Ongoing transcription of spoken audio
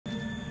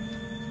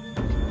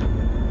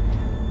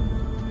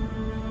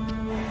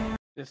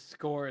This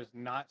score is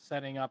not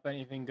setting up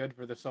anything good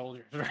for the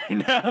soldiers right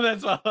now.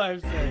 That's all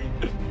I'm saying.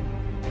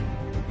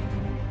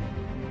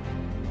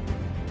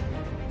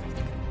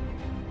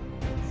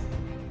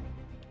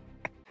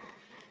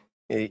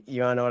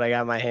 You wanna know what I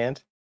got in my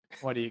hand?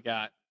 What do you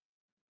got?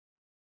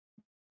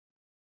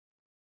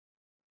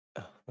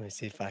 Oh, let me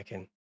see if I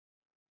can.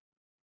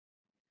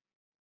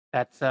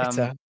 That's It's a it's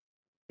a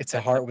that's a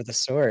heart with a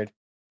sword.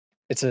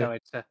 It's so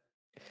a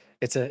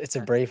it's a it's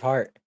a brave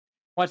heart.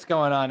 What's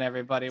going on,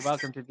 everybody?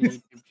 Welcome to the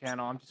YouTube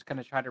channel. I'm just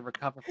gonna try to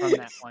recover from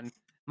that one.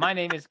 My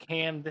name is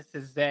Cam. This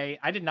is Zay.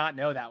 I did not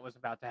know that was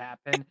about to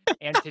happen.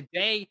 And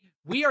today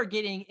we are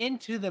getting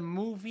into the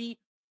movie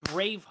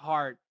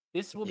Braveheart.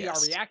 This will be our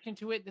Yes. reaction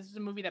to it. This is a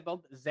movie that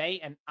both Zay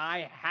and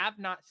I have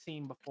not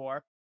seen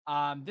before.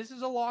 This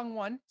is a long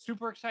one.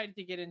 Super excited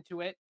to get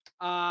into it.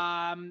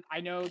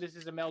 I know this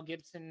is a Mel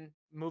Gibson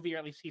movie, or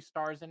at least he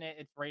stars in it.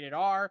 It's rated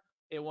R.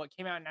 Came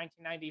out in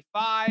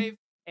 1995,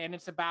 and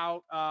it's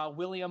about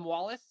William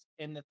Wallace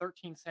in the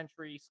 13th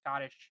century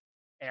Scottish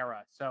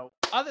era. So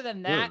other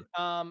than that,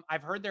 Mm.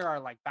 I've heard there are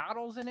like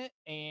battles in it,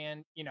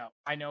 and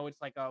I know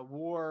it's like a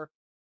war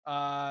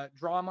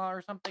drama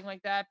or something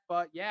like that.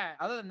 But yeah,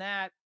 other than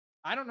that,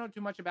 I don't know too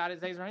much about it.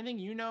 Zay, is there anything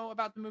you know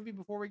about the movie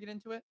before we get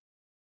into it?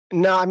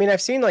 No, I mean,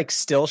 I've seen, like,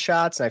 still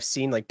shots, and I've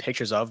seen, like,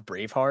 pictures of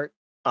Braveheart,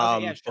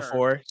 Okay, yeah, sure.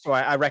 before, so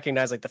I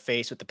recognize, like, the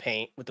face with the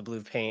paint, with the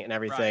blue paint and Right.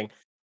 everything,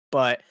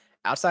 but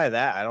outside of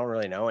that, I don't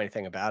really know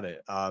anything about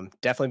it.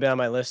 Definitely been on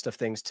my list of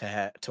things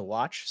to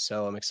watch,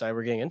 so I'm excited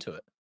we're getting into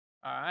it.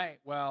 All right.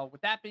 Well,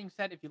 with that being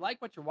said, if you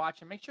like what you're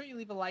watching, make sure you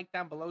leave a like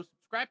down below.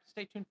 Subscribe to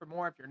stay tuned for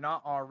more if you're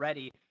not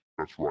already.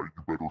 That's right,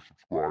 you better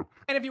subscribe.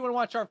 And if you want to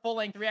watch our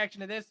full-length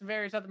reaction to this and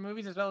various other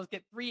movies, as well as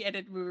get 3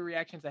 edited movie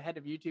reactions ahead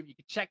of YouTube, you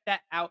can check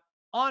that out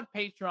on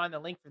Patreon. The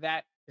link for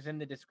that is in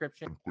the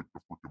description. And click the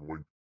freaking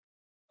link.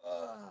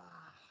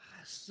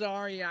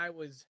 Sorry, I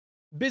was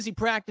busy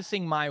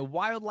practicing my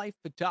wildlife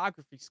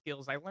photography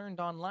skills I learned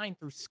online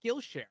through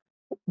Skillshare.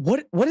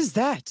 What is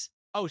that?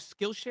 Oh,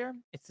 Skillshare?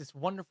 It's this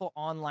wonderful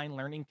online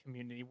learning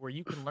community where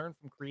you can learn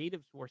from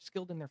creatives who are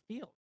skilled in their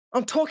field.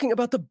 I'm talking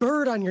about the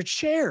bird on your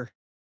chair.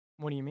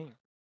 What do you mean?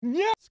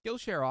 Yeah.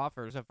 Skillshare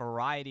offers a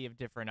variety of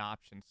different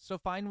options, so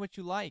find what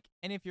you like.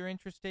 And if you're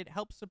interested,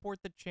 help support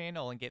the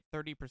channel and get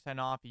 30%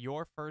 off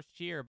your first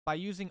year by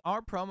using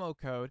our promo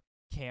code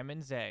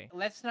Cam&Zay.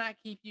 Let's not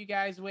keep you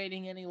guys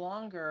waiting any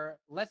longer.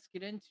 Let's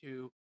get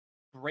into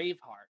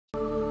Braveheart.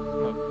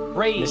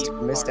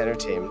 Missed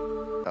Entertainment.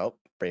 Oh,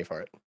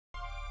 Braveheart.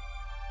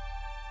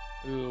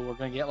 Ooh, we're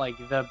gonna get like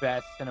the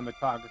best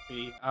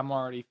cinematography. I'm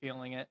already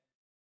feeling it.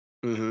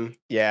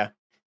 Yeah.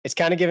 It's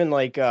kinda giving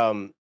like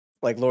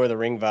Lord of the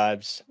Ring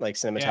vibes, like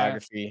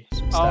cinematography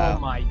Oh style.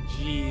 my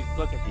jeez,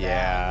 look at that.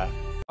 Yeah.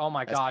 Oh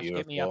my That's gosh,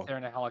 get me up beautiful. there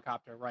in a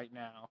helicopter right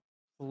now.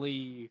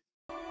 Please.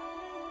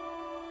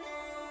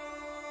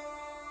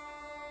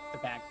 The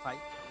bagpipe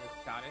is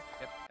Scottish.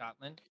 Yep,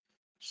 Scotland.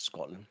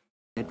 Scotland.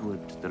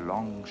 Edward the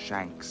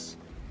Longshanks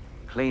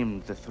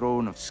claimed the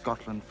throne of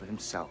Scotland for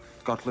himself.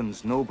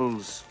 Scotland's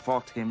nobles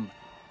fought him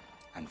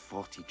and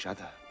fought each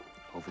other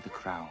over the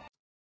crown.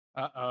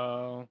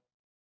 Uh-oh.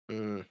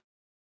 Mm.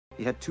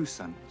 He had 2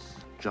 sons,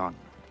 John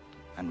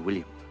and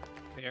William.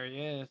 There he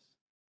is.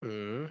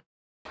 Mm.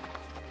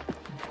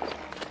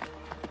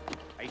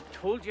 I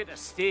told you to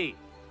stay.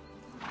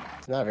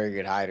 He's not a very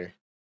good hider.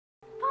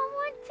 I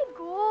want to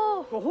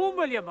go. Go home,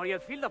 William, or you'll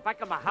feel the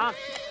back of my hand.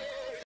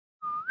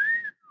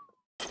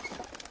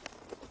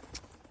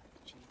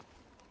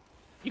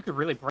 You could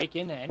really break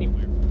into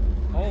anywhere.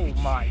 Oh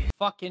my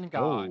fucking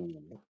god.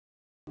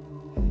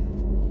 Oh.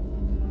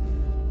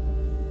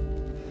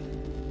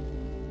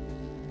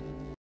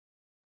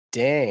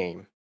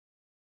 Dang.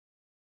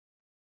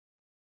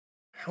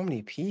 How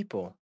many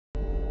people?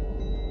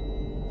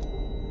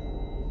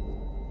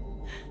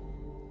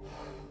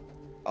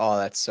 Oh,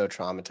 that's so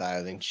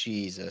traumatizing.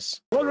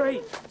 Jesus. All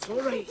right, it's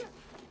all right.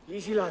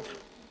 Easy, lad.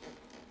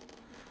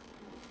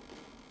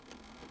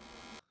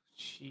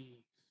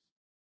 Jeez.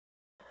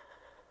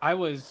 I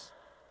was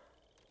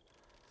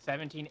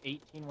 17,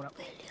 18 when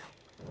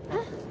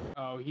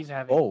Oh, he's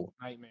having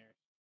nightmares.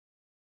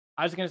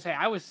 I was gonna say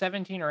I was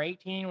 17 or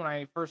 18 when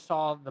I first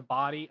saw the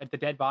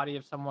dead body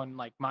of someone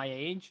like my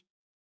age.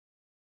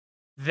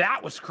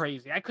 That was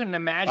crazy. I couldn't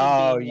imagine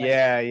Oh, being like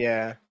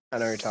yeah. I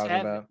know what you're talking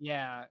 7. about.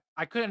 Yeah,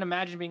 I couldn't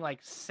imagine being like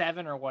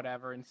 7 or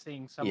whatever and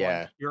seeing someone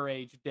Yeah. your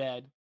age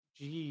dead.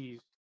 Jeez.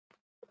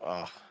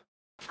 Oh.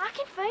 I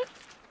can fight.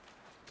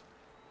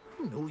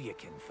 I know you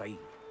can fight.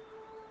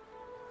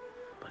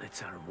 But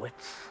it's our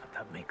wits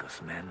that make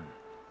us men.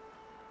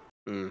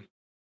 Mm.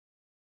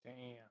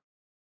 Damn.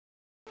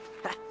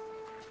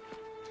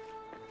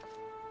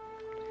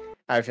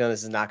 I have a feeling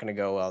this is not going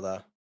to go well,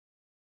 though.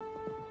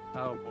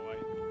 Oh boy.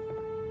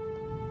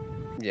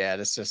 Yeah,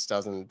 this just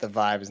doesn't. The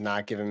vibe is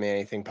not giving me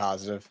anything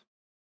positive.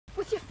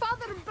 With your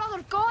father and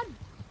brother gone,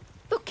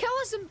 they'll kill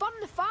us and burn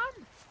the farm.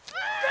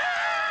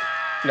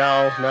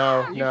 No.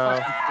 Oh,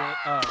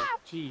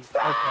 jeez.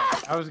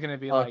 Okay. I was gonna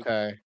be like.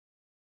 Okay.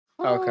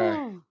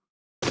 Okay.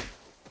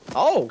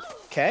 Oh,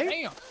 okay.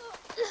 Damn.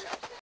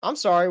 I'm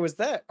sorry,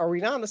 are we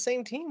not on the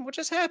same team? What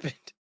just happened?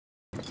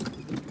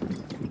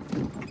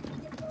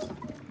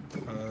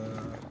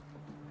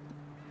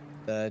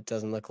 That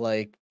doesn't look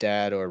like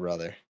dad or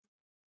brother.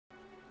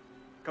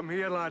 Come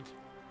here, lad.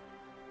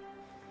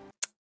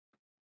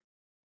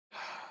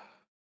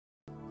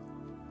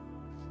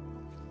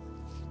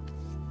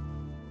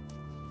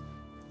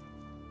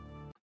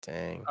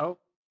 Dang. Oh.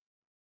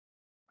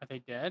 Are they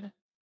dead?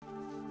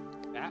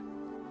 That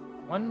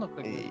one looked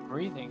like he was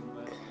breathing,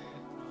 but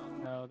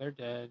no, they're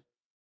dead.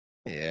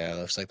 Yeah,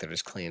 looks like they're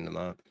just cleaning them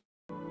up.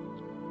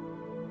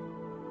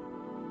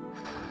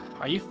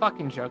 Are you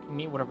fucking joking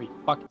me? What are we,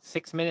 fucking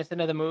 6 minutes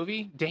into the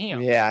movie?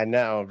 Damn. Yeah, I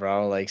know,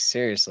 bro. Like,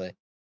 seriously.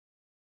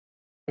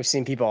 We've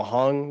seen people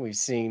hung. We've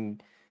seen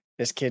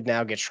this kid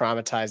now get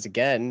traumatized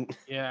again.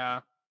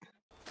 Yeah.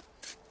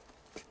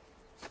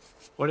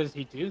 What does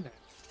he do then?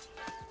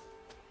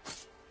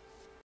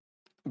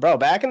 Bro,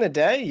 back in the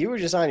day, you were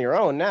just on your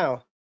own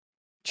now.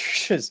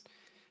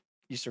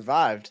 You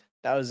survived.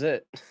 That was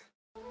it.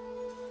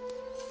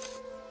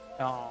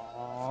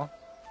 Aww.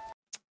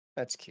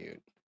 That's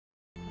cute.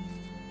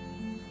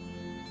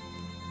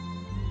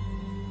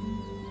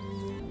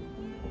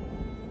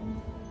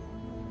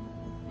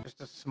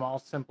 Just a small,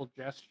 simple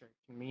gesture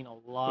can mean a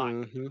lot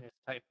in this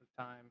type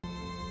of time.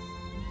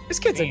 This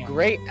kid's a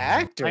great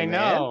actor, I man.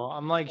 know.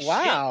 I'm like,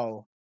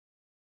 wow.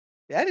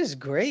 That is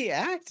great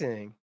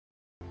acting.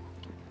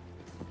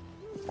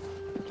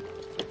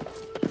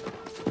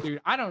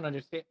 Dude, I don't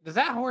understand. Does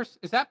that horse,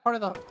 is that part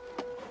of the...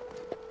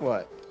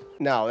 What?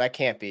 No, that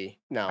can't be.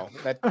 No,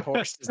 that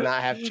horse does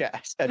not have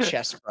chest. A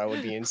chest, bro,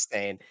 would be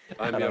insane.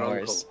 I'm your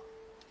uncle.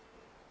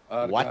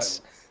 What?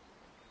 It's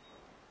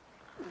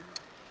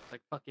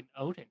like fucking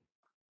Odin.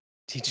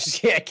 He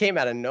just came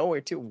out of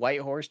nowhere too. White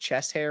horse,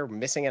 chest hair,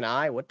 missing an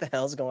eye. What the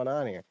hell's going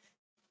on here?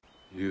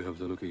 You have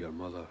the look of your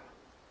mother.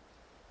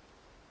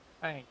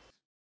 Thanks.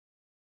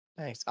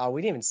 Thanks. Oh,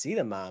 we didn't even see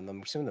the mom.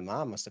 I'm assuming the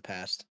mom must have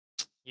passed.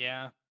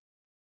 Yeah.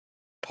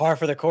 Par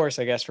for the course,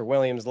 I guess, for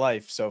William's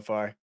life so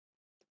far.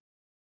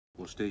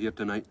 We'll stay here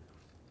tonight.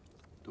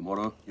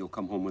 Tomorrow, you'll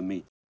come home with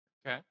me.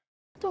 Okay.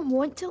 I don't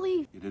want to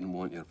leave. You didn't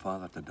want your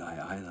father to die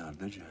either,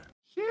 did you?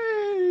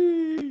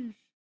 Sheesh.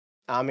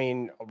 I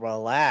mean,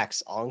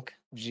 relax, Unc.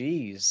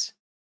 Jeez.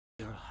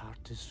 Your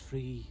heart is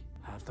free.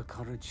 Have the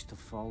courage to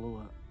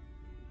follow it.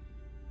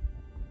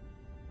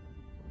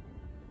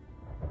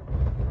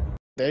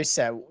 They're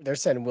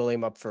setting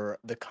William up for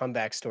the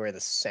comeback story of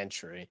the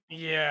century.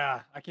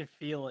 Yeah, I can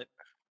feel it.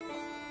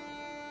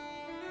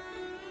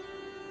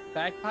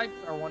 Bagpipes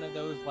are one of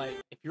those, like,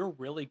 if you're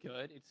really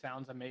good, it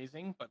sounds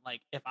amazing, but, like,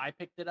 if I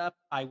picked it up,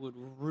 I would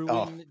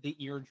ruin the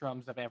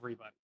eardrums of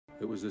everybody.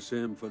 It was the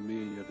same for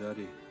me and your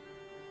daddy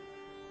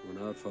when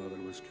our father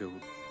was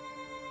killed.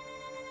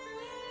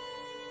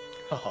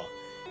 Oh.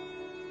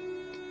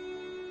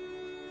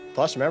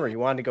 Plus, remember, he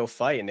wanted to go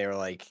fight, and they were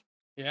like,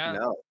 yeah,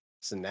 no.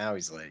 So now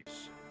he's like,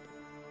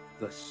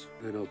 This,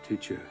 then I'll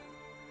teach you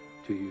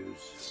to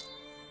use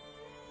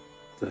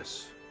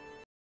this.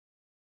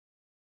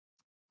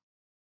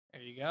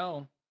 there you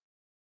go.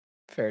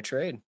 fair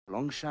trade.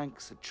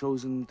 Longshanks had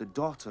chosen the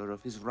daughter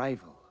of his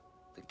rival,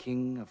 the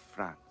King of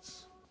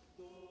France.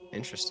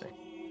 Interesting.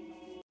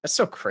 That's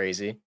so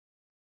crazy.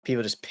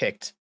 People just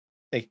picked.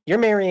 Like, you're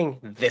marrying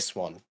this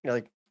one. You're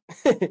like,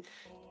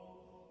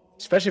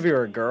 especially if you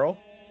were a girl,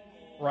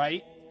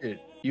 Right?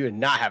 you would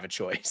not have a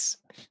choice.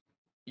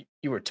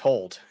 You were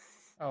told.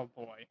 Oh,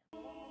 boy.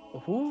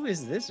 Who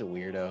is this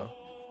weirdo?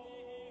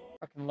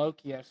 Fucking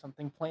Loki has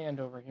something planned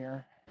over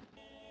here.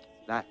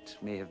 That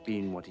may have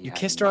been what he You had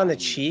kissed in her on the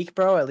mind. cheek,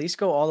 bro. At least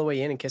go all the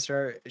way in and kiss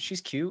her.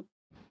 She's cute.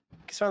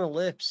 Kiss her on the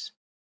lips.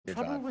 The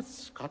Good trouble vibe. with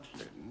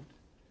Scotland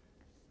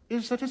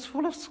is that it's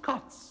full of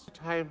Scots. The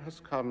time has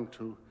come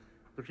to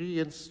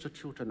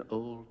reinstitute an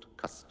old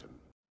custom.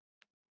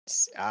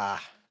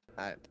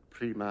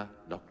 Prima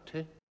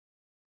nocte.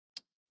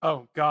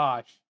 Oh,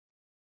 gosh.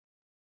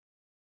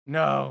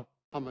 No.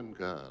 Common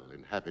girl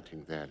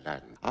inhabiting their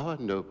land. Our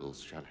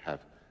nobles shall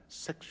have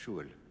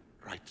sexual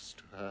rights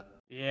to her.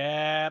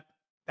 Yep.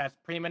 That's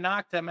prima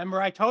nocta.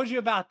 Remember, I told you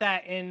about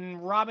that in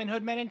Robin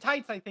Hood Men in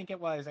Tights, I think it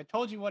was. I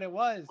told you what it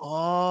was.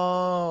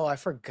 Oh, I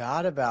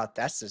forgot about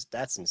that.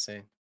 That's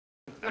insane.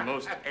 A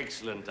most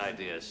excellent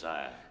idea,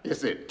 sire.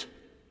 Is it?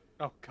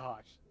 Oh,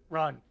 gosh.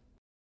 Run.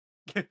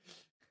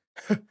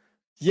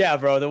 Yeah,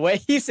 bro. The way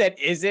he said,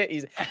 "Is it?"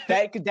 He's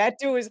that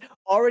dude is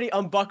already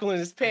unbuckling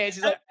his pants.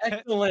 He's like,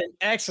 "Excellent,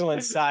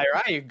 excellent,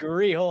 sire. I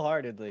agree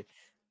wholeheartedly."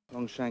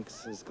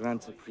 Longshanks has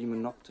granted prima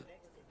nocte.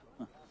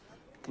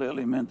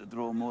 Clearly meant to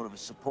draw more of his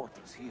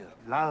supporters here.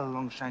 Lull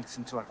Longshanks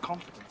into our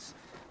confidence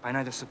by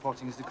neither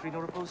supporting his decree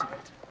nor opposing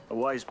it. A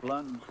wise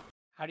plan.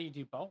 How do you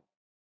do both?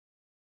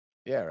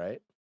 Yeah,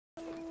 right.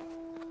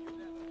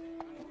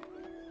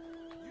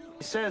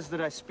 He says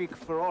that I speak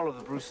for all of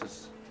the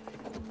Bruces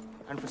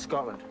and for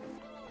Scotland.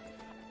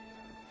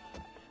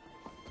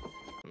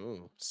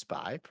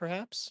 Spy,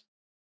 perhaps?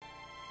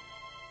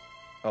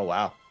 Oh,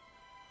 wow.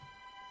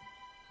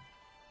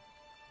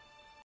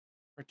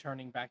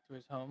 Returning back to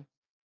his home.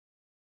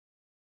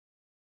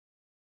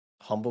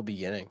 Humble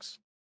beginnings.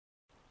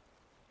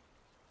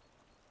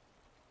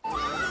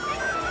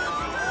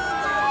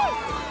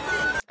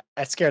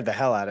 That scared the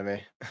hell out of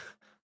me.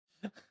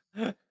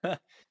 I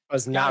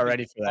was not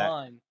ready for that.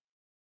 Fun.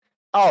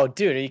 Oh,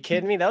 dude, are you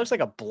kidding me? That looks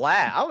like a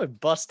blast. I would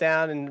bust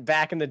down, and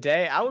back in the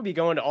day, I would be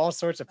going to all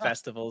sorts of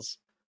festivals.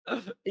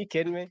 Are you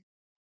kidding me?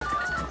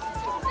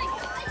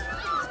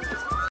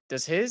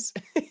 Does his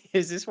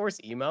is this horse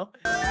emo?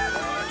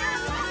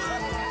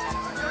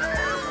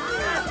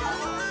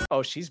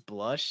 Oh, she's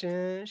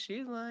blushing.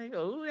 She's like,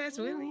 oh, that's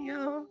Willie,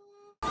 yo.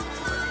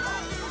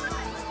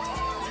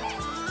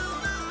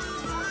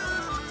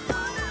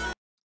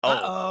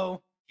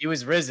 Oh, he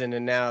was risen,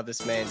 and now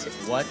this man's.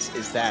 What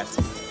is that?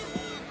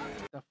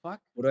 the fuck?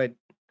 What do I?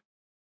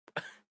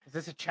 Is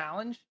this a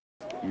challenge?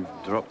 You've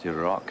dropped your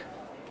rock.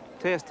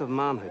 Test of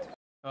manhood.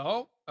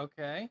 Oh,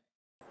 okay.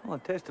 Well, a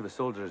test of a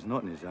soldier is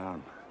not in his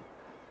arm.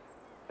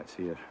 It's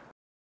here.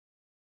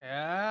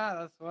 Yeah,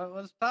 that's what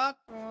was top.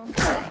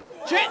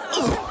 Shit!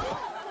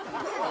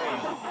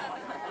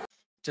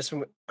 Just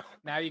when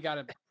Now you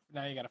gotta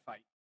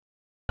fight.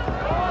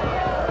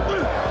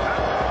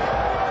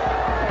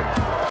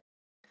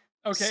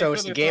 Okay, so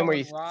it's a they're game where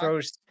you throwing rocks. throw.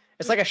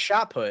 It's like a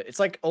shot put. It's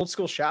like old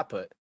school shot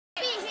put.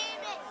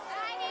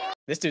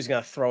 This dude's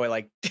gonna throw it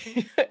like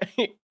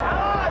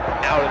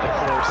out of the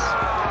course.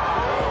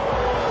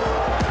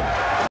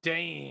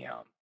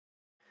 Damn.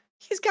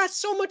 He's got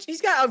so much.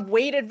 He's got a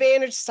weight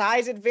advantage,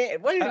 size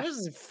advantage. What is this?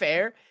 Isn't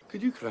fair.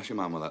 Could you crush a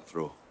man with that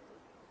throw?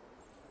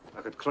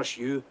 I could crush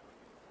you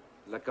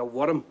like a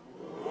worm.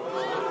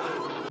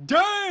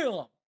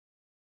 Damn.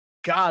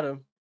 Got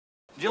him.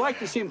 Would you like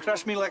to see him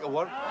crush me like a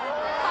worm?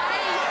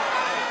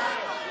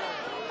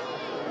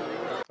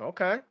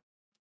 Okay.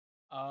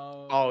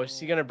 Oh, is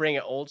he gonna bring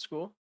it old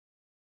school?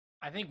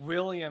 I think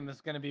William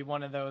is gonna be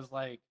one of those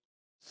like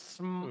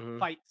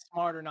fight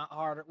smarter, not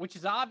harder, which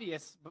is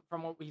obvious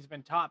from what he's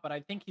been taught. But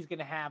I think he's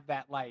gonna have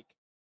that like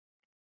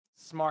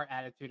smart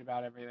attitude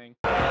about everything.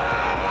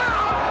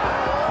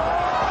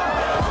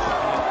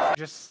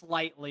 Just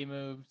slightly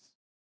moves.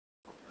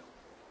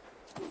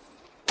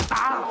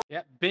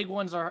 Yep, big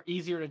ones are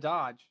easier to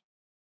dodge.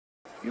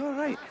 You all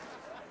right?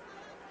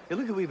 You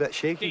look a wee bit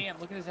shaky. Damn,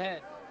 look at his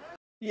head.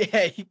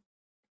 Yeah.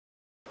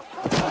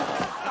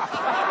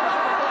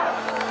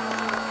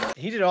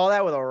 He did all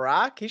that with a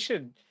rock. He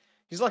should.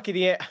 He's lucky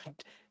the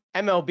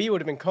MLB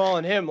would have been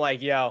calling him like,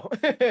 "Yo."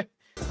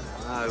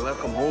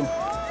 Welcome home.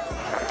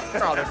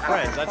 Oh, they're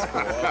friends. That's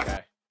cool. Okay.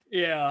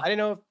 Yeah. I didn't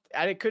know.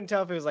 Couldn't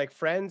tell if it was like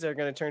friends or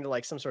gonna turn to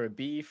like some sort of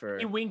beef or.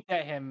 He winked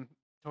at him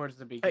towards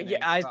the beginning.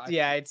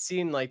 Yeah, I'd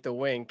seen like the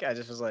wink. I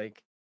just was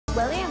like,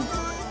 William,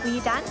 will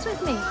you dance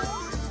with me?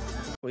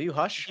 will you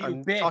hush? You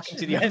I'm bitch. talking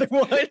to the other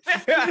one.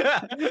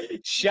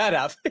 Shut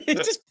up. He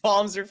just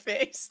palms her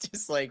face.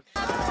 Just like,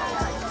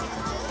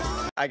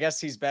 I guess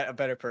he's a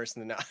better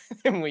person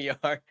than we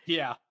are.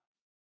 Yeah.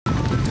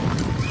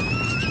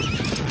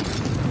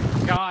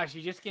 Gosh,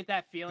 you just get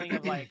that feeling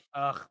of like,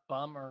 ugh,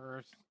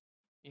 bummers.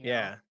 You know?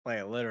 Yeah,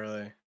 like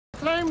literally.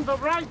 Claim the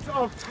right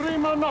of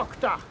prima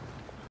nocta.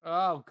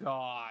 Oh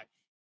gosh.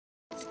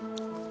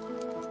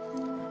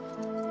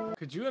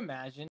 Could you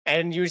imagine?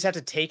 And you just have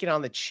to take it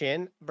on the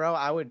chin, bro.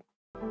 I would.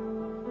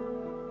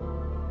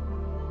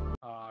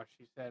 Oh,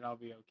 she said I'll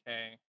be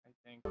okay, I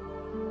think.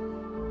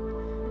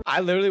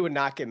 I literally would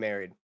not get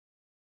married.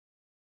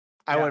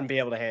 I Yeah. wouldn't be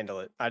able to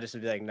handle it. I just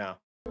would be like, no.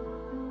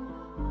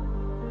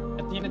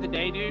 At the end of the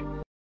day, dude,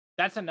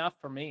 that's enough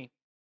for me.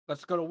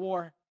 Let's go to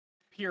war.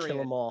 Period. Kill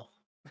them all.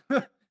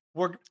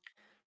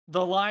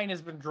 The line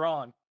has been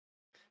drawn.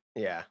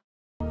 Yeah.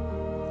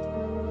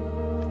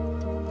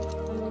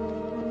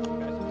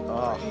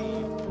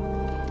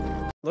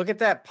 Oh. Look at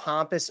that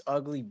pompous,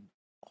 ugly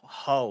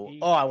hoe.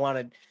 Oh, I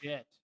want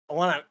Shit.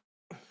 to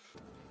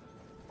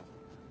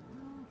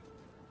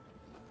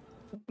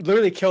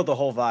literally kill the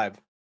whole vibe.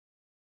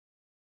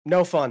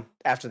 No fun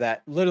after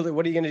that. Literally,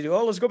 what are you going to do?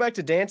 Oh, let's go back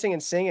to dancing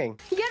and singing.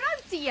 You're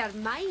out of your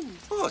mind.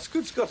 Oh, it's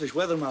good Scottish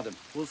weather, madam.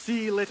 We'll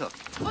see you later.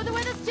 Oh, the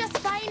weather's just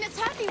fine. It's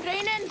hardly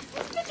raining.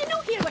 Did you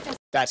know here what is?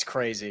 That's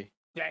crazy.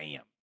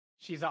 Damn.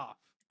 She's off.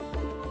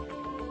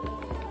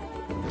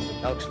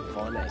 That looks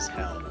fun as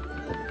hell.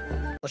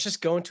 Let's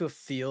just go into a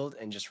field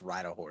and just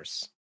ride a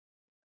horse.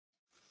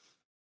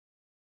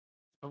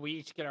 But we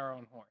each get our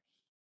own horse.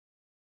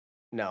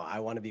 No, I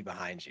want to be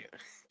behind you.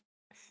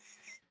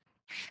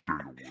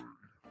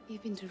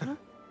 You've been to Rome?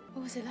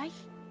 What was it like?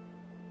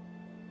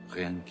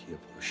 Rien qui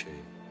approche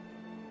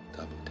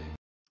ta beauté.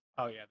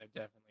 Oh yeah, they're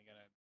definitely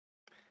gonna.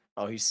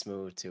 Oh, he's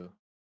smooth too.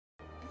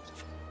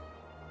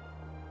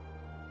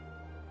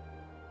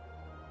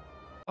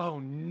 Oh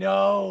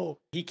no!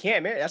 He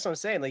can't marry. That's what I'm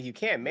saying. Like, you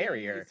can't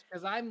marry her.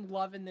 Because I'm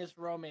loving this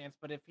romance,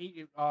 but if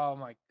he, oh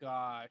my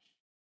gosh.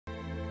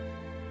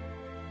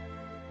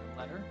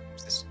 Letter?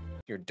 Is this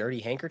your dirty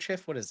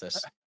handkerchief? What is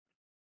this?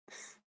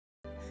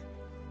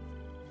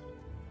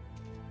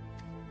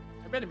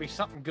 There better be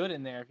something good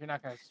in there if you're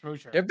not gonna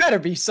smooch her. There better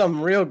be something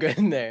real good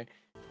in there.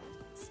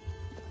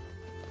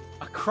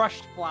 A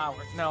crushed flower.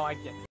 No, I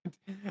get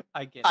it.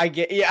 I get it. I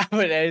get, yeah,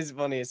 but that is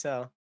funny as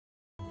hell.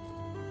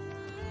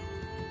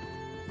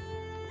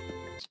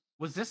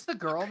 Was this the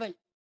girl that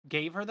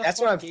gave her the?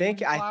 That's what I'm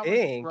thinking. I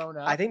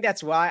think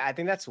that's why. I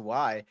think that's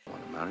why. I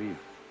want to marry you.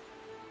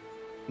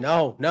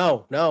 No.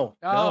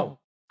 Oh,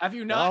 have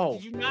you not? No.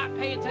 Did you not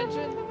pay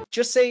attention?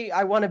 Just say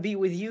I want to be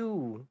with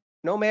you.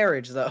 No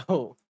marriage,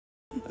 though.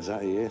 Is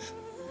that a yes?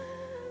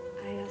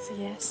 That's a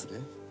yes.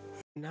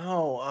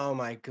 No. Oh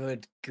my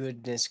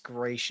goodness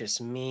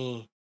gracious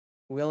me.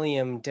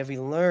 William, did we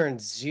learn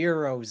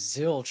zero,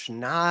 zilch,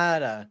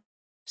 nada,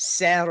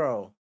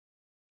 zero,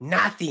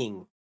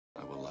 nothing?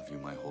 I will love you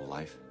my whole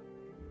life.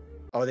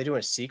 Oh, are they doing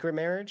a secret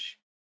marriage?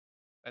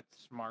 That's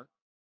smart.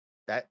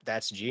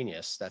 That's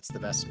genius. That's the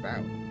best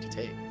route to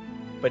take.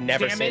 But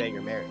never say that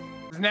you're married.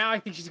 Now I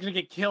think she's gonna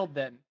get killed.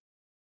 Then,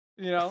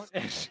 you know,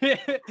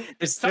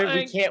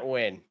 we can't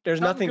win.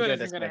 There's nothing good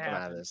that's gonna come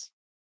out of this.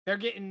 They're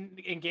getting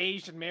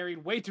engaged and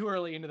married way too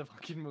early into the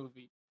fucking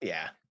movie.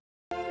 Yeah.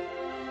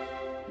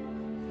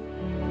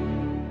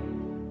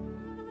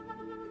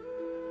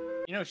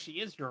 You know, she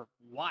is your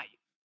wife.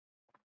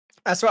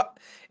 That's what.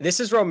 This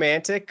is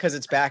romantic because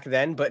it's back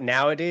then, but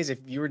nowadays, if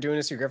you were doing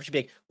this to your girlfriend, she'd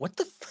be like, "What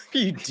the fuck are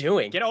you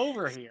doing? Get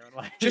over here!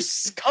 Like,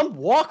 just come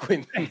walk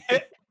with me."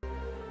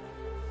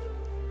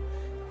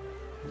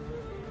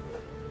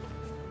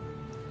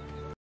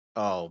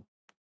 Oh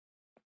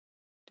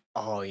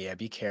yeah,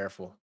 be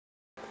careful.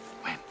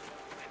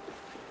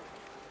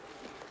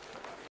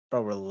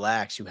 Bro,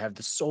 relax. You have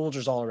the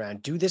soldiers all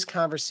around. Do this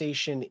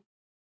conversation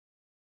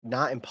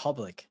not in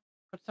public.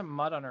 Put some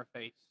mud on her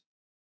face.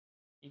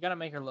 You gotta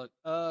make her look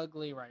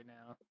ugly right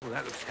now. Well,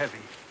 that looks heavy.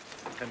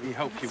 Let me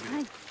help you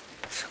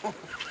with it.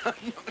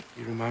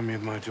 You remind me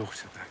of my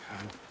daughter back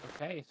home.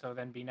 Okay, so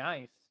then be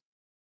nice.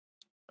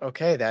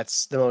 Okay,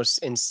 that's the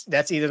most.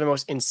 That's either the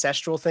most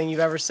ancestral thing you've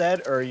ever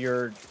said, or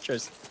you're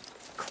just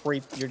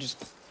creep. You're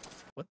just.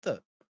 What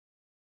the?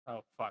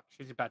 Oh fuck!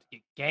 She's about to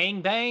get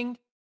gang banged.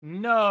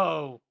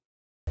 No.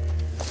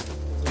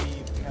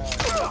 Please,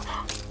 no.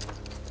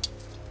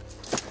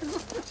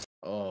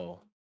 Oh.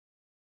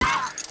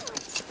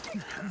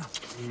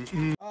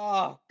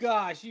 Oh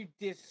gosh, you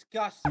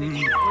disgusting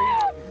freak.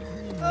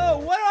 Oh,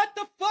 what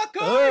the fuck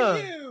are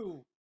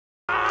you?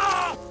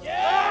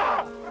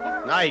 Yeah!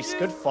 Nice,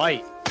 good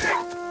fight.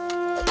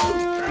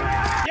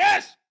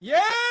 Yes!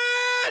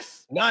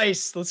 Yes!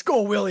 Nice, let's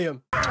go,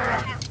 William.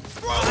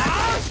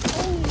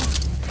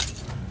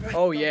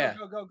 Oh yeah.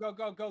 Go,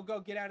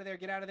 get out of there,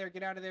 get out of there,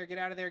 get out of there, get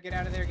out of there, get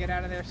out of there, get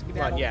out of there. Come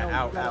on, yeah,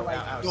 out.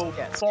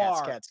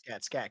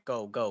 Scat,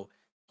 go.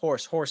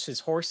 Horse.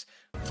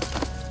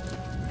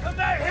 Come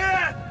back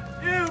here,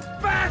 you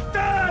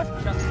bastard!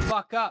 Shut the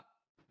fuck up.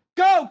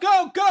 Go!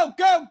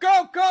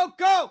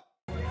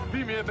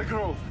 Meet me at the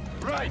grove.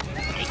 Right.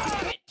 It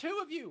can hit two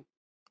of you.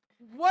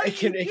 What are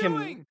you doing? It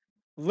can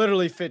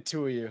literally fit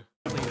two of you.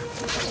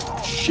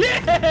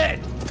 Shit!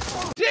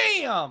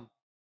 Damn!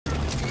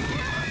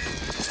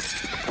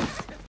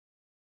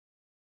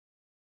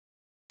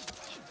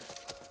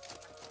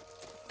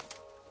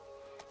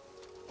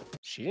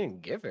 She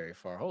didn't get very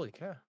far. Holy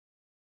cow.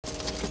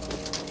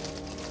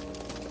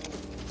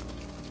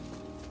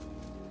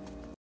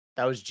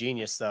 That was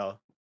genius, though.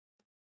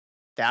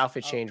 The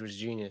outfit change was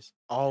genius.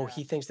 Oh,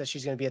 he thinks that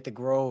she's going to be at the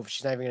Grove.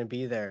 She's not even going to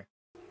be there.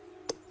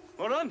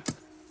 Hold on.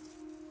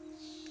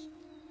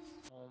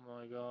 Oh,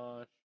 my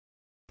gosh.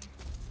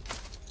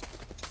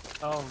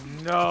 Oh,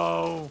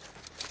 no.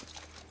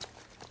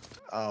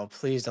 Oh,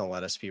 please don't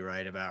let us be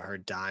right about her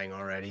dying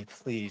already.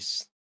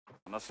 Please.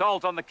 An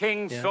assault on the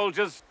king's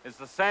soldiers is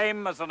the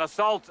same as an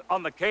assault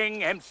on the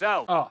king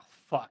himself. Oh,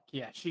 fuck.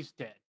 Yeah, she's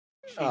dead.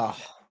 She's dead.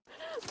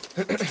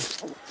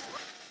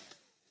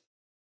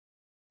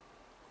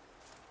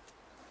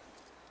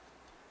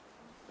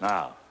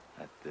 Now,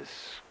 let this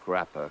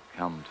scrapper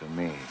come to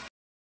me.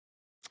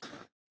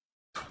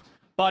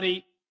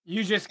 Buddy,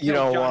 you just killed You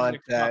don't John want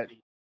Wick's that.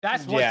 puppy.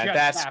 That's what just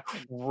that's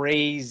happened.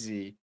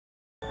 crazy.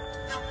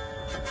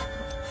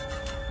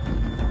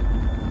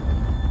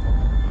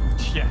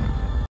 Yeah,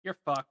 you're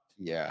fucked.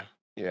 Yeah.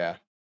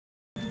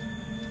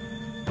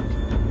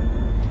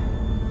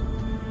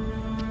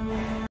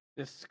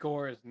 This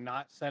score is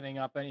not setting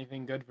up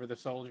anything good for the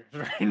soldiers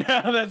right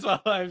now. That's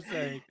all I'm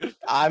saying.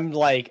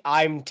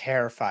 I'm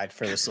terrified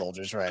for the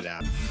soldiers right now.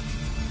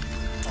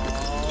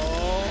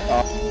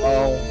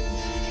 Oh.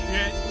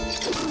 Shit.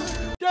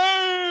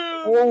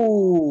 Damn!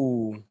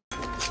 Oh!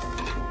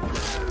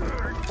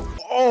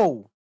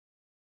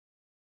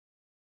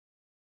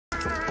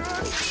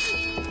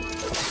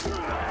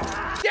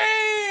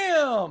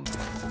 Damn!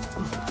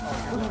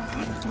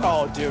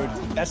 Oh, dude.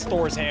 That's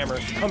Thor's hammer.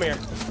 Come here.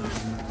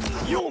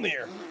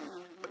 Mjolnir!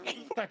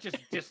 That just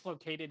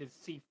dislocated his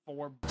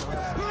C4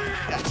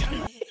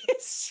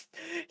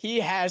 He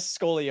has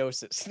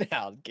scoliosis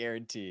now,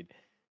 guaranteed.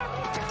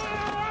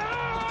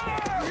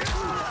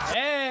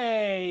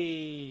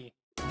 Hey!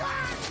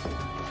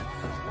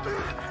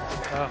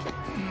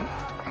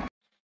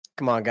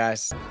 Come on,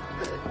 guys.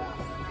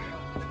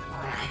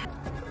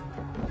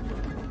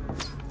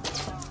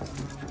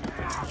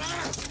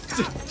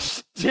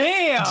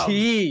 Damn!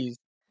 Jeez.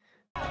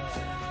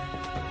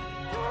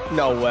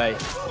 No way.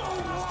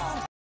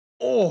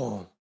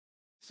 Oh.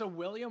 So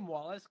William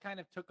Wallace kind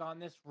of took on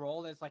this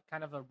role as like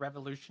kind of a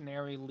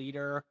revolutionary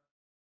leader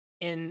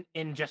in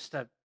just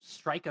a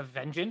strike of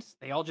vengeance.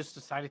 They all just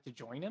decided to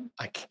join him.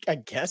 I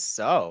guess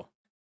so.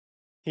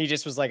 He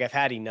just was like, I've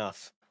had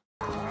enough.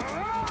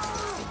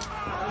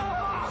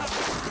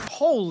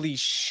 Holy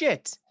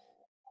shit.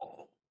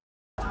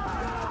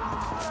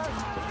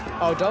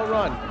 Oh, don't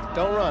run.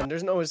 Don't run.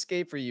 There's no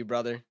escape for you,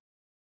 brother.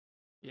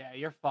 Yeah,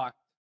 you're fucked.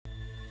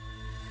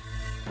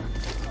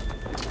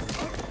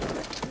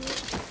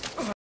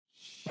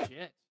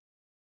 Shit.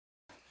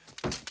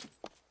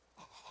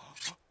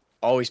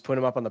 Oh, he's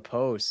putting him up on the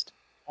post.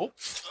 Oh.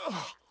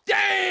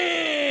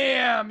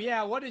 Damn!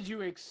 Yeah, what did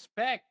you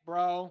expect,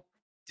 bro?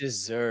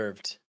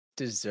 Deserved.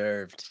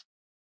 Deserved.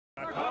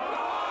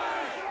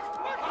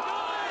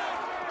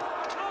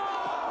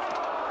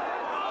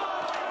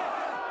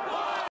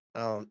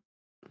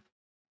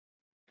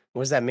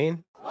 What does that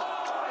mean?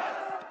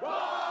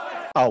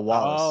 Oh,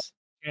 Wallace. Oh,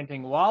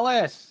 chanting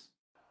Wallace.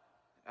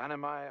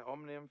 Animae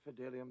omnium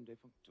fidelium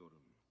defunctorum.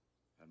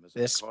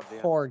 This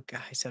poor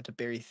guy's had to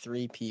bury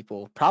 3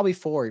 people. Probably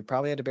 4. He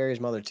probably had to bury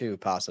his mother too,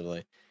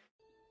 possibly.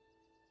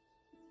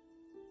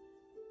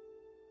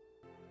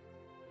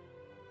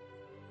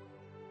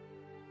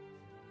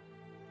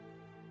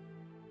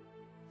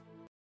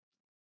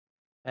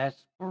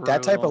 That's brutal,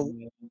 that type of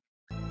man.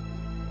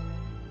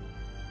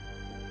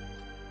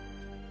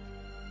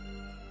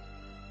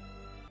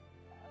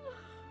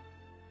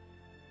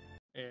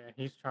 Yeah,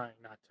 he's trying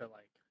not to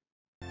like.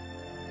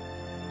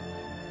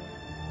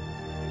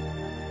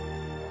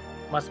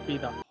 Must be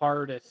the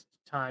hardest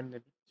time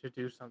to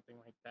do something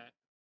like that.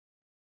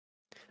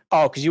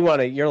 Oh, because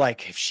you're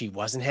like, if she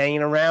wasn't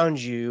hanging around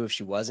you, if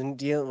she wasn't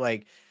dealing,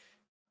 like,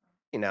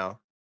 you know.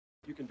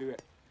 You can do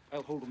it.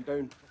 I'll hold him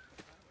down.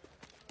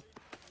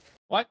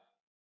 What?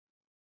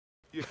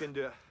 You can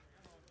do it.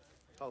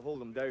 I'll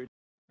hold him down.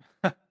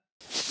 Hold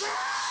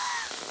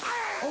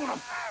him!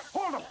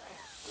 Hold him!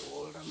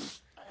 Hold him.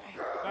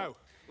 Now,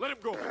 let him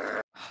go.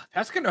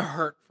 That's gonna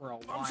hurt for a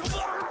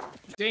while.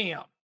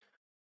 Damn.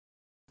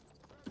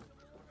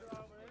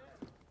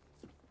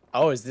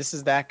 Oh, is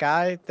that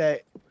guy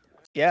that?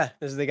 Yeah,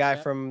 this is the guy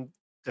Yeah. from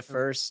the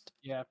first.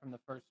 Yeah, from the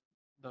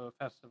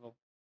festival.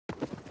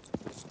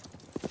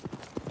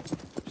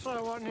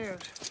 So what news?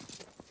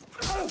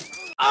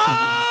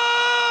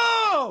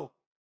 Oh!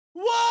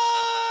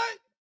 What?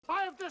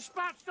 I have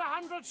dispatched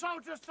 100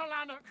 soldiers to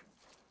Lanark.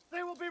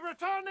 They will be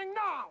returning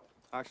now.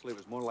 Actually, it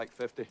was more like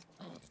 50.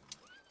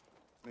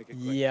 Make it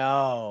quick.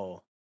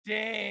 Yo.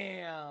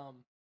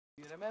 Damn.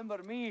 You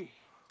remember me?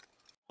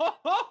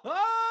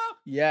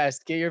 Yes,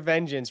 get your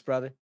vengeance,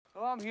 brother.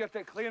 Well, I'm here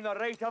to claim the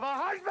right of a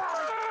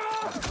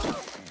husband!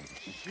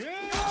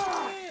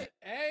 Shit!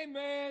 Hey,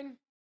 man.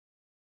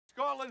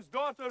 Scotland's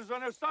daughters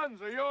and her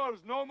sons are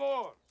yours, no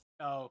more.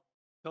 Oh,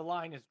 the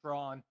line is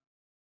drawn.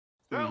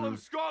 Tell them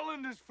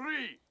Scotland is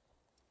free.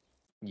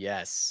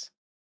 Yes.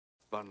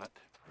 Burn it.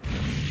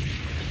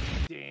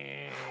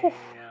 Damn.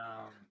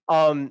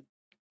 All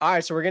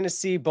right, so we're gonna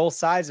see both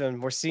sides of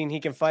him. We're seeing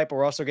he can fight, but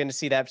we're also gonna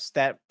see that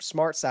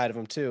smart side of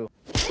him too.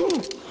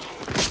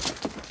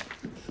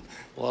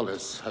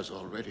 Wallace has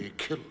already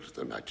killed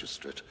the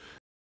magistrate.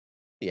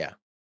 Yeah.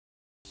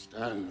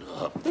 Stand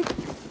up.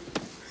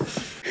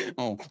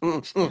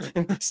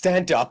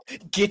 Stand up.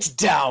 Get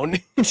down.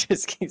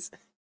 Just keeps.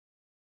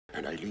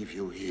 And I leave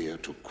you here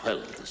to quell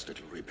this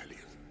little rebellion.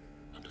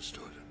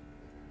 Understood?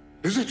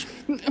 Is it?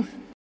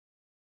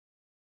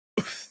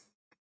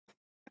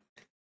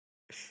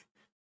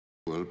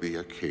 Will be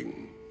a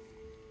king.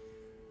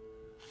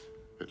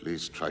 At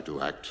least try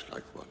to act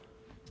like one.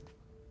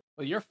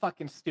 Well, your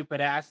fucking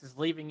stupid ass is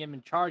leaving him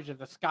in charge of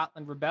the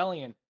Scotland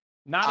Rebellion.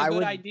 Not a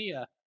good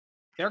idea.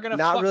 They're gonna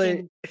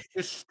fucking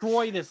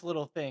destroy this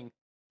little thing.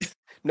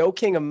 No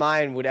king of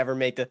mine would ever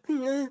make the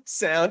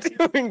sound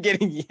when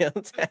getting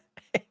yelled at.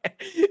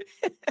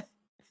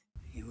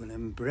 You will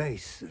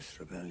embrace this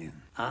rebellion.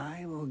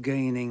 I will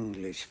gain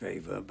English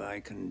favor by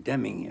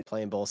condemning it.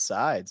 Playing both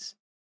sides.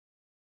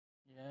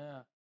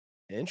 Yeah.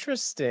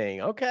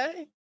 Interesting.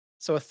 Okay.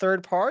 So a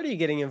third party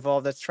getting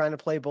involved that's trying to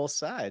play both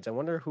sides. I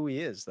wonder who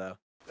he is, though.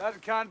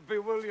 That can't be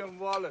William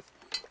Wallace.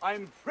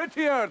 I'm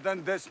prettier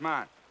than this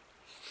man.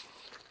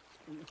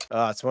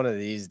 Oh, it's one of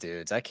these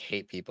dudes. I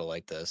hate people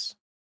like this.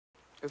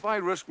 If I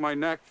risk my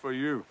neck for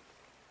you,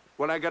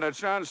 will I get a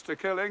chance to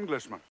kill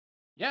Englishmen?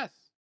 Yes.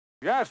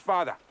 Yes,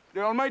 Father.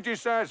 The Almighty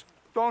says,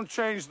 don't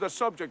change the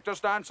subject,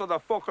 just answer the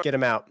fucker. Get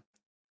him out.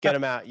 Get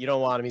him out. You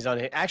don't want him. He's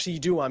unhinged. Actually, you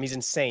do want him. He's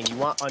insane. You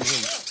want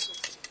unhinged.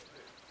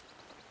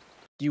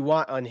 You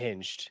want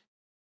unhinged.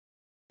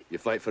 You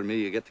fight for me,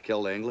 you get to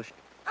kill the English.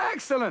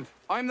 Excellent.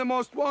 I'm the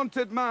most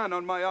wanted man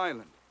on my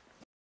island.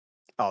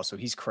 Oh, so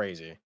he's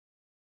crazy.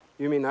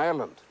 You mean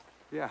Ireland?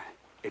 Yeah,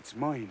 it's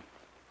mine.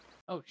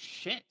 Oh,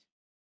 shit.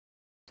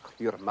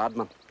 You're a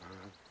madman.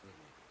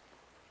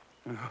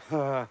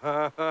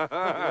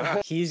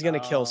 He's gonna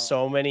kill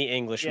so many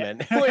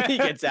Englishmen when he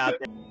gets out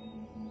there.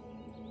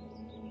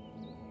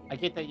 I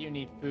get that you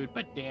need food,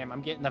 but damn,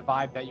 I'm getting the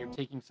vibe that you're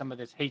taking some of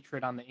this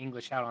hatred on the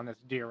English out on this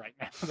deer right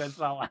now.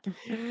 That's all.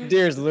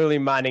 Deer's literally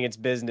minding its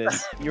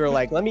business. You were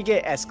like, let me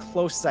get as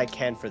close as I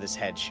can for this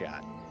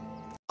headshot.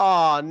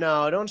 Oh,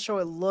 no, don't show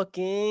it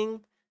looking.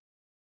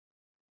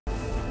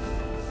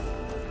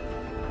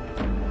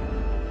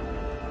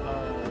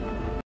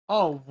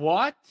 Oh,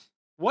 what?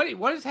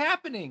 What is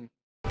happening?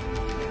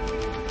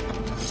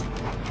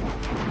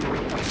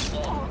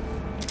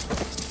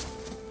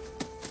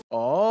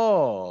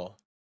 Oh,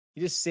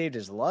 he just saved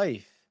his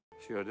life.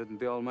 Sure didn't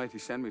the Almighty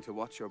send me to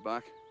watch your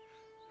back?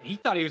 He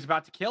thought he was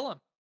about to kill him.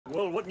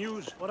 Well, what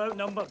news? We're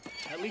outnumbered.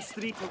 At least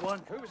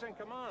 3-1. Who was in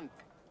command?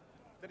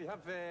 Did he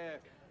have a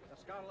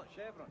scarlet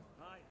chevron?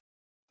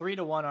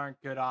 3-1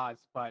 aren't good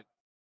odds, but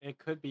it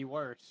could be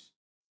worse.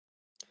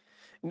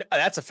 No,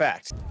 that's a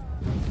fact.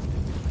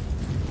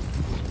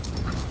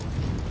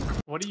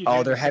 What do you do?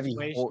 Oh, they're heavy.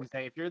 Say,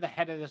 if you're the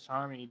head of this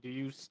army, do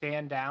you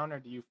stand down or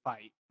do you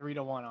fight?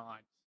 3-1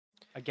 odds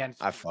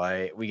against. I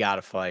fight. We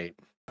gotta fight.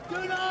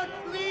 Do not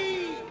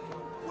leave.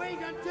 Wait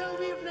until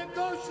we've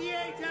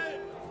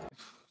negotiated.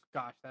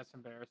 Gosh, that's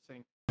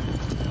embarrassing.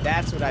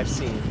 That's what I've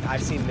seen.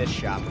 I've seen this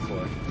shot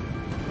before.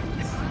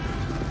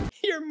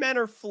 Your men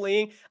are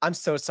fleeing. I'm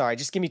so sorry.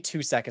 Just give me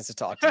 2 seconds to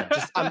talk to them.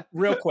 Just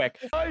real quick.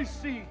 I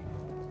see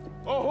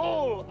a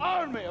whole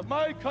army of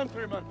my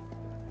countrymen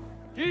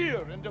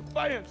here in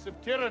defiance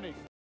of tyranny.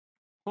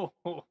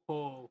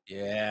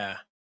 Yeah.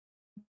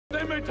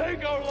 They may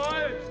take our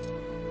lives,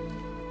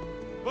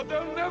 but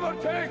they'll never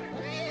take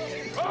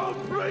our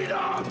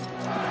freedom.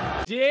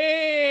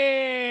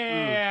 Damn.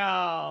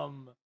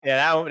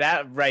 Yeah,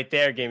 that right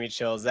there gave me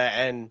chills. That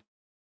and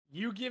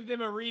you give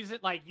them a reason,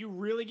 like you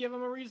really give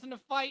them a reason to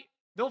fight.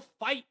 They'll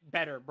fight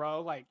better,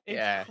 bro. Like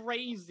it's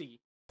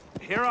crazy.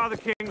 Here are the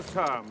king's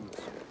terms.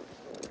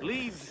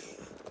 Leave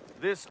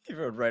this. He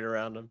rode right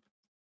around him.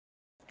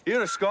 Here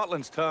are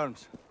Scotland's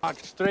terms.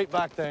 March straight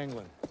back to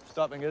England,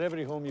 stopping at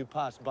every home you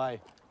pass by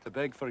to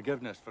beg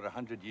forgiveness for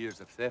 100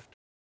 years of theft.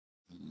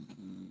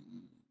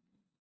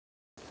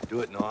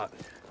 Do it not,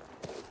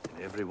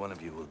 and every one of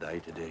you will die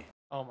today.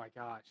 Oh my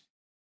gosh.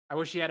 I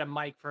wish he had a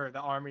mic for the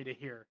army to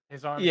hear.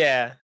 His army.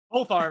 Yeah.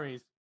 Both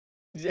armies.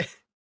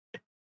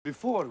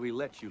 Before we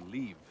let you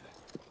leave,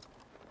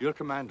 your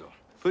commander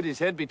put his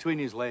head between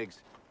his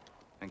legs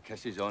and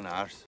kiss his own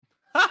arse.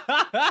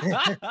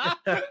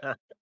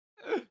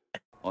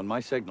 On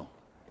my signal,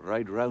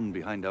 ride round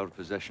behind our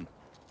position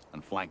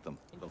and flank them.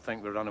 They'll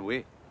think we run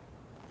away.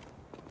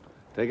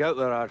 Take out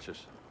their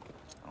archers.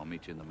 I'll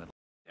meet you in the middle.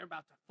 They're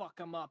about to fuck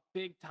them up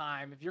big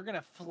time. If you're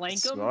gonna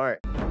flank them.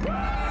 Smart.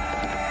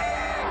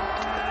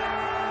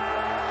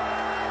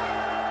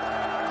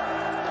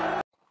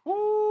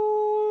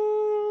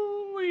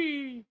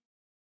 Woo-wee.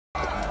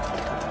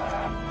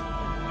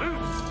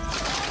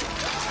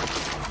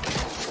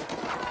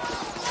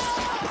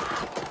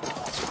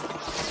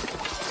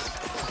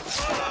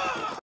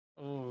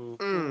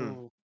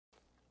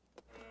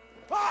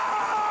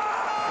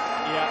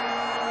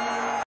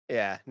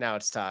 Yeah, now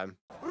it's time.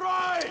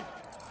 Right!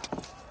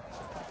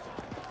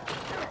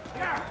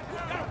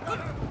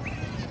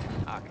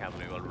 Our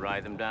cavalry will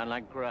ride them down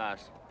like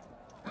grass.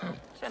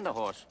 Send a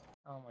horse.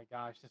 Oh my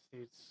gosh, this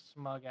dude's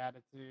smug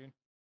attitude.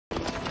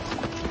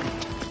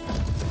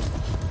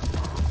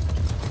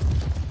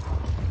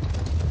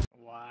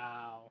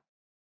 Wow.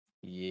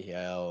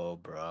 Yo,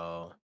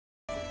 bro.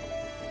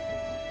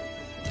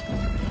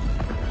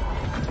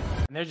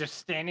 And they're just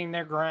standing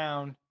their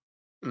ground.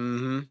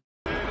 Mm-hmm.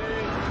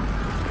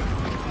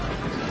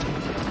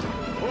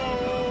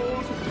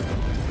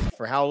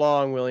 For how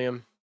long,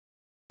 William?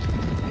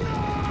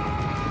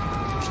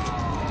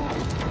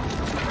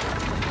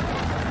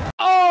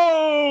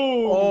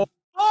 Oh!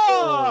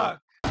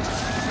 Fuck!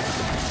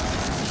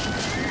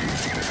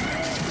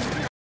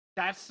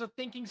 That's the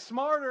thinking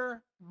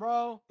smarter,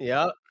 bro.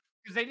 Yep.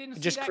 Because they didn't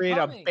just see that create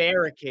coming. a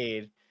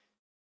barricade.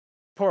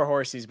 Poor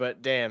horsies,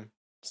 but damn,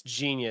 it's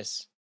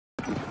genius.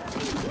 So they're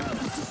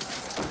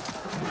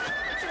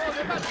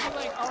about to be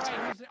like, all right,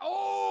 here's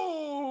Oh!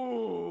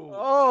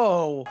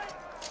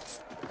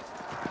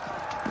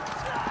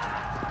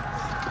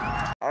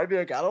 I'd be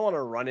like, I don't want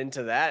to run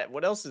into that.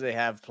 What else do they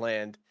have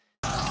planned?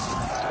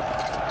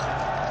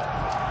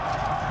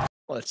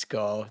 Let's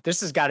go.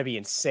 This has got to be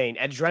insane.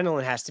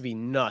 Adrenaline has to be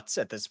nuts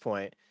at this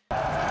point. I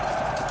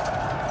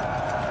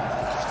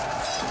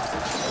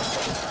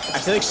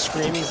feel like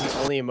screaming is the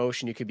only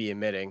emotion you could be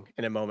emitting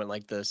in a moment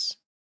like this.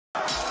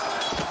 Oh,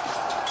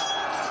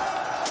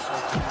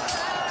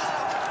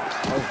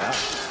 wow.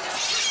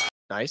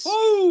 Nice.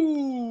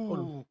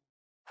 Ooh!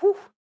 Whew.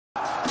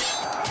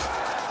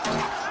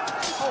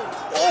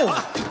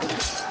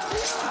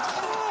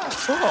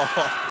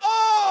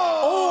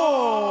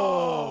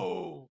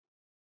 Oh!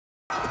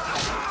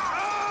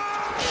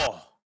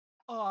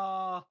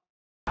 Oh!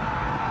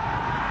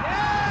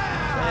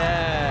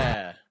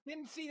 Yeah!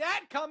 Didn't see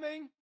that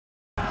coming.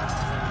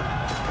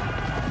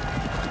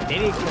 They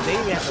didn't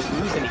even have to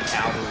lose any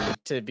cavalry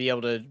to be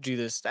able to do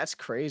this. That's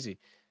crazy.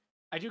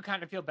 I do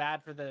kind of feel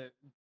bad for the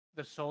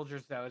the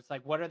soldiers, though. It's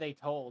like, what are they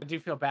told? I do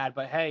feel bad,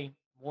 but hey,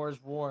 war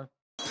is war.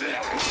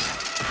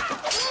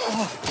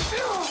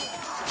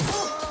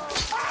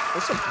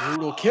 That's a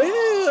brutal kill.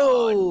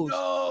 Oh,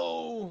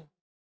 no.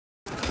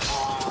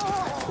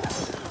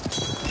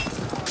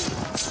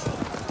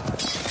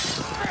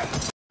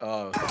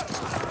 Oh.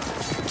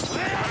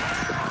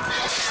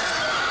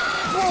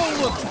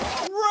 Whoa, look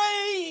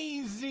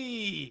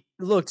crazy.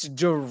 Looks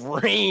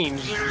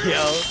deranged,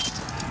 yo.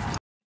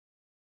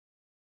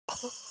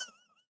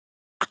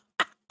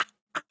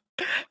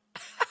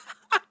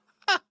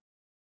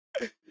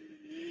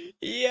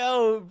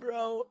 Yo,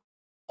 bro.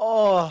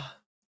 Oh.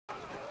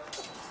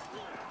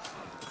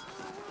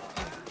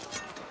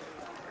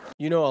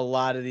 You know, a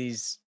lot of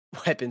these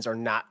weapons are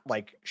not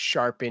like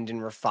sharpened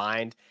and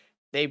refined.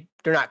 They're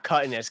not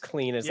cutting as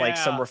clean as like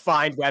some Yeah.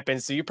 refined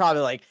weapons. So you're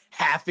probably like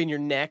half in your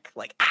neck,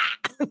 like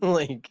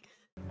like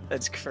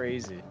that's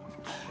crazy.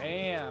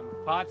 Damn,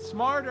 fought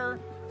smarter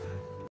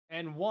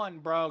and won,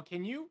 bro.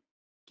 Can you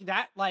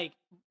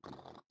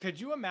could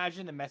you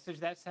imagine the message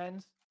that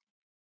sends?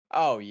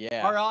 Oh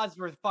yeah. Our odds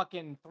were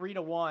fucking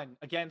 3-1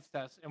 against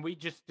us, and we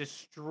just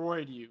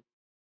destroyed you.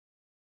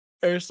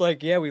 It's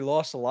like, yeah, we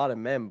lost a lot of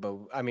men, but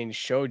I mean,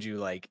 showed you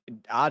like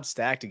odds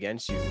stacked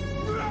against you.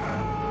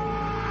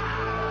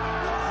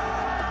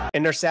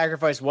 And their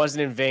sacrifice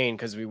wasn't in vain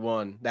because we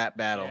won that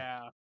battle.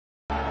 Yeah.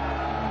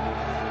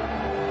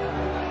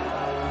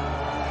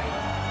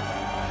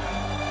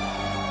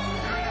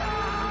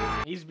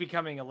 He's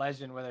becoming a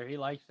legend whether he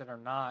likes it or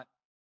not.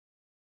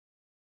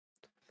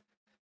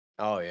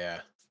 Oh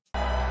yeah.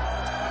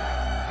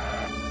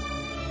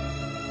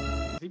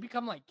 Does he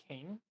become like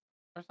king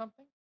or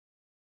something?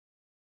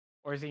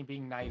 Or is he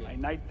being knighted? I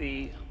knight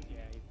thee,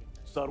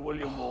 Sir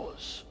William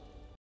Wallace.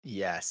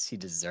 Yes, he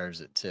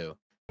deserves it too.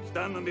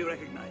 Stand and be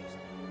recognized.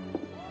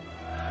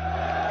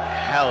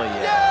 Hell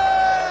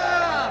yeah!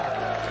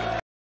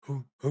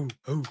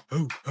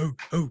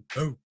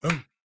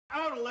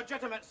 Our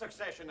legitimate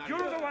succession.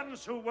 You're the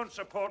ones who won't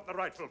support the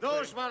rightful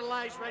Those were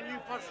lies when you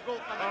first wrote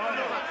them. I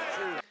know that's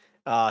true.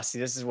 See,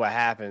 this is what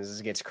happens.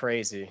 This gets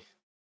crazy.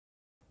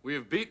 We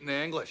have beaten the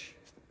English,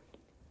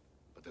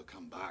 but they'll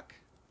come back.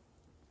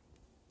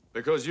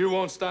 Because you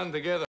won't stand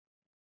together.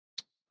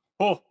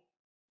 Oh.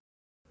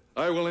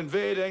 I will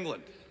invade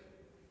England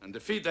and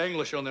defeat the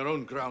English on their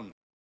own ground.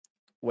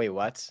 Wait,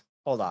 what?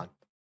 Hold on.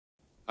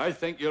 I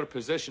think your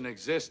position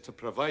exists to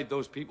provide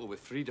those people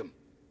with freedom.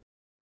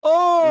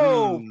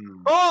 Oh,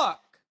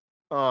 fuck!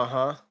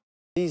 Uh-huh.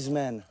 These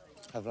men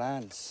have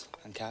lands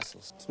and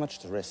castles. It's much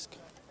to risk.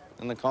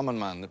 And the common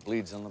man that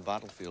bleeds on the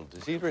battlefield,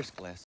 does he risk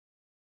less?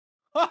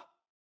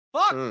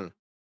 Fuck!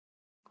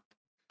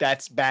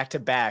 That's back to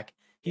back.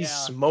 He's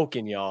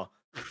smoking, y'all.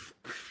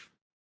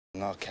 I'm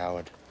not a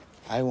coward.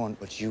 I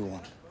want what you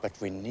want, but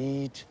we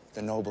need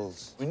the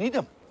nobles. We need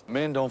them.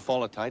 Men don't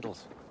follow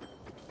titles.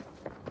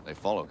 They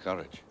follow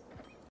courage.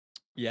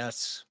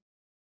 Yes.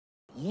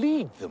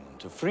 Lead them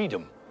to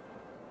freedom.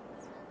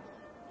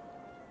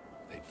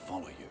 They'd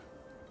follow you.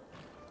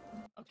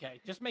 Okay,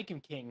 just make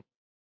him king.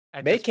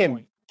 Make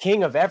him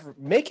king of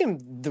make him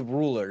the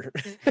ruler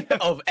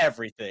of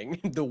everything,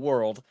 the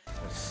world.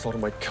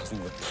 Sodomite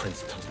cousin, the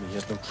prince, tells me he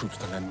has no troops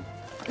to lend.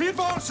 He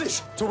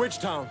advances! To which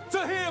town?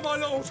 To here, my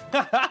lord!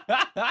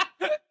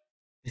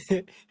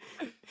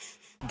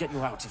 Get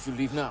you out if you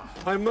leave now.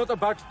 I'm not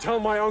about to tell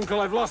my uncle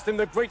I've lost him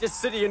the greatest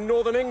city in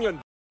northern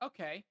England.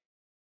 Okay,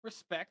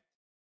 respect.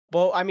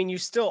 Well, I mean, you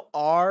still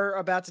are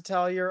about to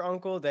tell your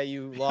uncle that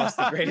you lost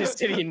the greatest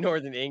city in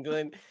northern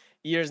England.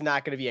 You're just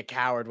not going to be a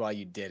coward while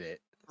you did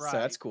it. Right. So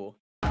that's cool.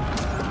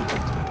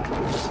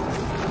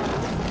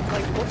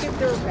 Like, look at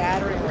their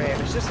battering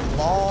ram. It's just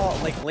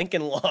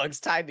Lincoln logs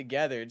tied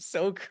together. It's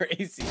so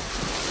crazy.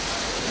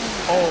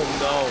 Oh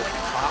no,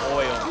 hot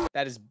oil.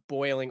 That is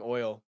boiling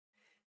oil.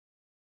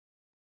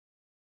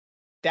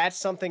 That's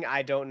something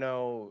I don't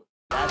know.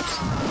 That's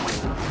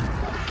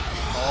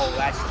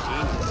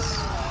genius.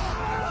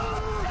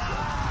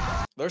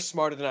 They're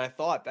smarter than I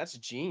thought. That's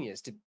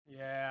genius.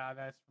 Yeah,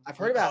 that's. I've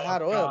heard about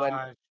hot oil,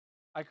 but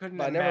I couldn't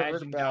but I never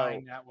heard imagine about-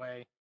 dying that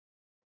way.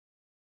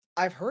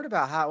 I've heard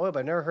about hot oil, but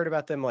I've never heard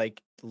about them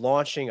like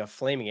launching a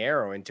flaming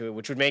arrow into it,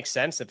 which would make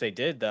sense if they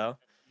did, though.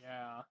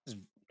 Yeah,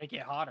 make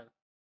it hotter.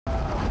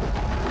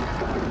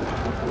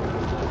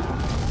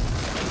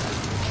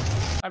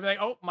 I'd be like,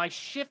 oh, my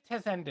shift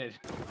has ended.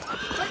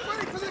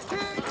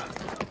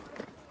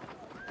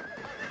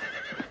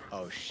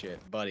 Oh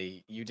shit,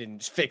 buddy, you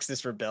didn't fix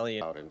this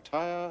rebellion. Our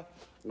entire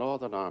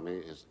northern army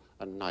is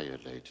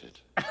annihilated.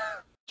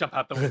 Jump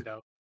out the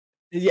window.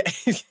 Yeah,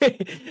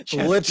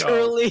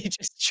 literally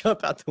just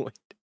jump out the window.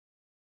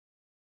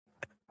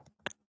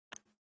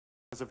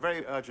 There's a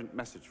very urgent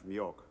message from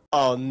York.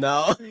 Oh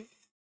no.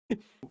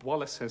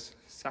 Wallace has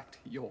sacked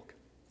York.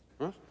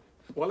 Huh?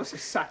 Wallace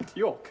has sacked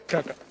York.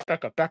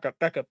 Back up,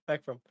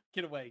 back from.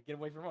 Get away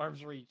from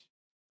arm's reach.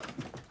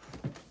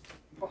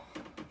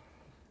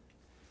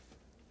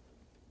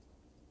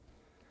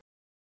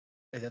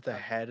 Is that the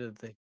head of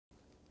the?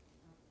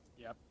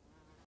 Yep.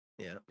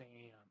 Yeah. Damn.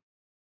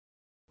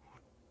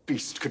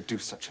 Beast could do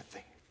such a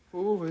thing.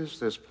 Who is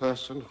this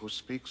person who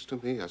speaks to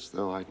me as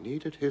though I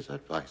needed his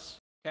advice?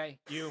 Okay,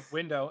 you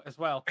window as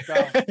well.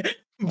 Go.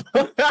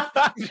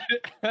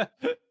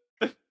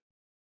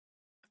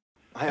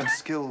 I am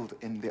skilled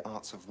in the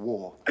arts of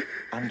war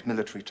and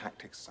military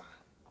tactics, sire.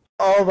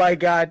 Oh my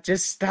god,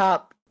 just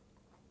stop.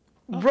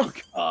 Bro,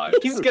 God.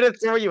 he's gonna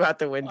throw you out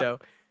the window.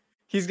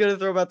 He's gonna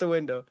throw him out the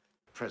window.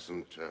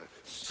 Present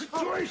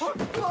situation.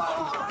 That's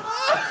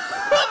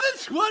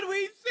what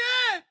we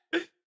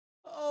said!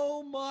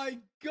 Oh my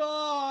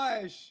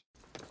gosh!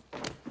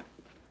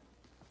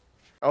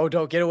 Oh,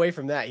 don't get away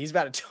from that. He's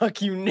about to tuck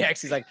you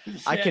next. He's like,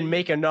 I can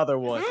make another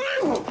one.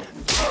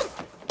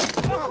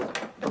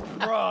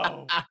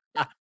 Bro.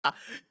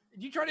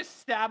 You try to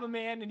stab a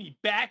man and he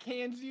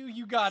backhands you,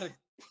 you gotta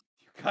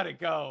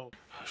go.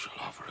 I shall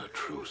offer a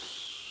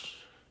truce.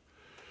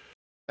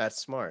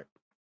 That's smart.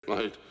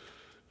 My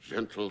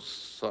gentle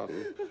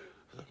son,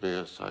 the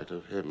mere sight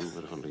of him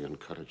would only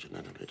encourage an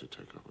enemy to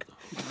take over the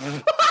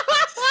home.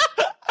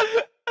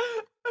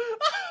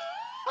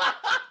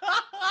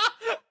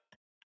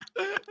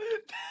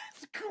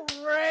 That's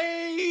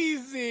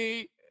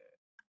crazy.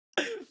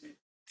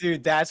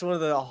 Dude, that's one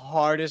of the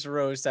hardest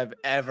roasts I've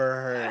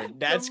ever heard.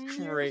 That's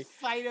great.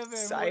 Sight of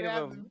him would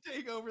have him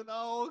take over the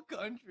whole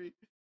country.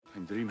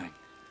 I'm dreaming.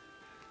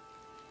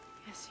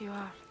 Yes, you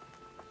are.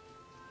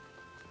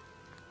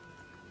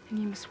 And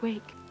you must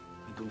wake.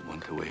 I don't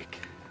want to wake.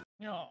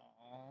 No.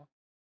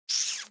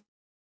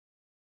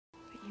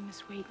 But you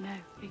must wake now.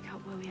 Wake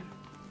up, William.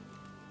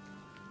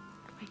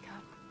 Wake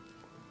up.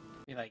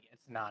 Be like,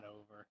 it's not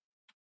over.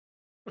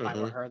 If I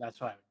were her,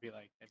 that's what I would be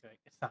like. I'd be like,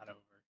 it's not over.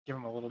 Give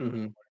him a little bit of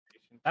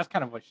motivation. That's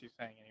kind of what she's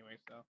saying anyway,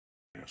 so.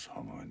 Yes,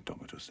 homo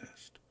indomitus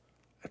est,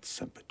 et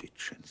semper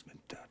dicens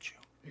mentatio.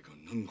 Ego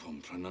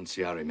nunquam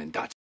pronunciare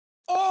mentatio.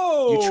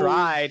 Oh! You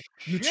tried.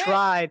 You shit.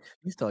 tried.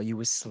 You thought you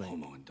was slick.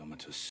 Homo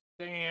indomitus.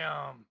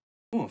 Damn.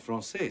 En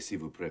français, si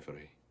vous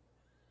préférez.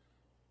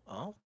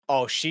 Oh?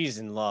 Oh, she's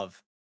in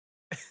love.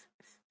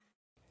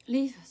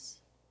 Leave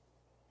us.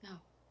 No.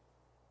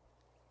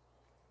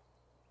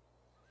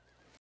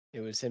 It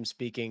was him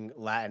speaking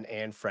Latin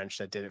and French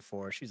that did it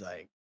for her. She's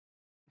like,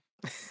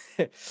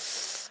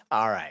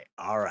 all right.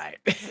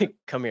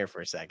 Come here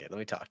for a second. Let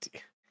me talk to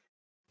you.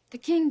 The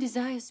king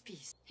desires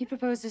peace. He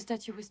proposes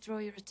that you withdraw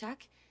your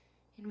attack.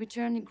 In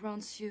return, he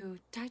grants you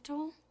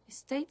title,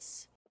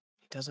 estates.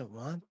 He doesn't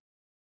want?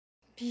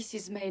 Peace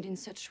is made in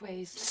such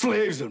ways.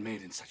 Slaves are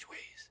made in such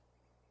ways.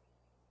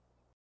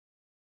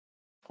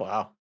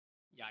 Wow.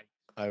 Yikes.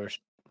 I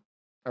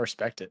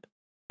respect it.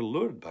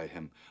 Lured by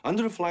him,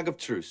 under a flag of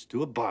truce,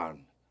 to a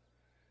barn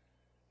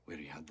where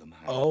he had them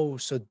hanged. Oh,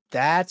 so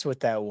that's what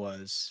that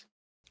was.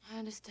 I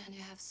understand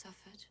you have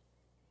suffered.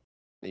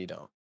 You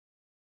don't.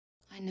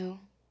 I know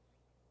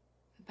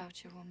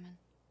about your woman.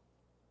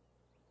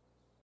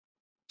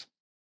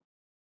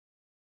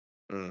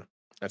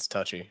 That's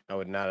touchy. I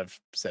would not have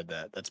said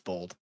that. That's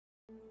bold.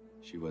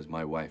 She was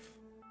my wife.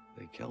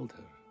 They killed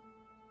her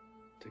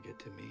to get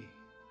to me.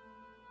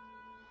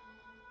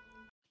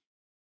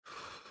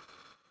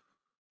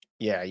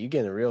 Yeah, you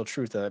getting the real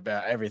truth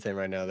about everything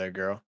right now there,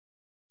 girl.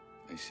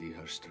 I see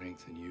her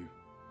strength in you.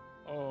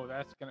 Oh,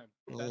 that's gonna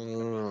get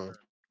her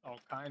all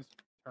kinds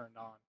turned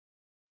on.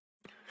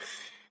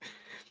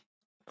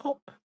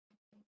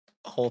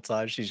 Whole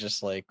time she's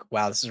just like,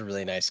 wow, this is a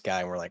really nice guy.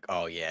 And we're like,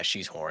 oh yeah,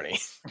 she's horny.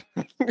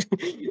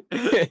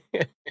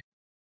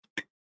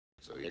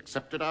 So you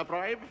accepted our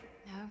bribe?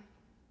 No,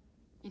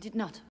 you did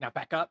not. Now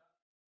back up.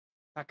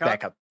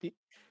 Back up.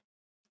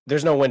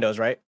 There's no windows,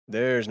 right?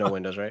 There's no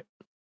windows, right?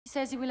 He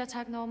says he will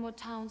attack no more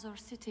towns or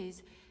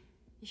cities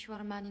if you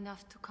are man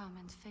enough to come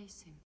and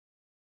face him.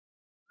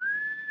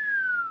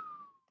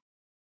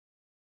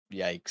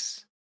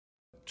 Yikes.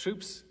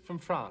 Troops from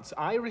France,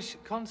 Irish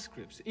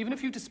conscripts. Even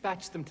if you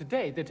dispatch them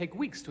today, they take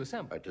weeks to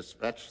assemble. I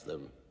dispatched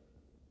them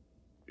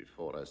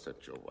before I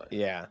sent your wife.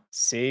 Yeah.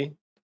 See?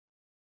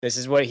 This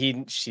is what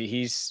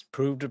he's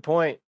proved a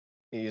point.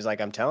 He's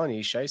like, I'm telling you,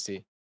 he's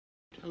shiesty.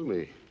 Tell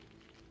me,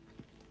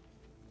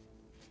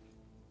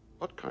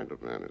 what kind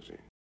of man is he?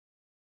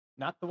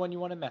 Not the one you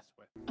want to mess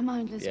with. A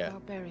mindless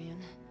barbarian.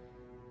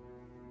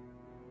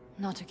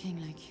 Not a king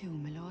like you,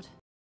 my lord.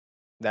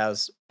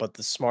 But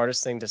the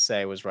smartest thing to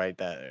say was right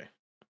there.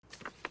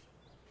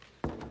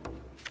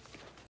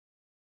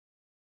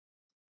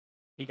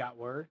 He got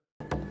word.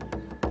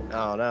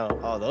 Oh no!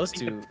 Oh, those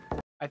two.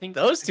 I think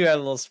those two had a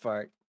little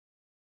spark.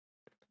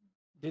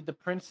 Did the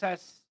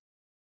princess?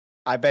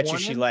 I bet you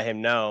warn she him? let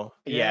him know.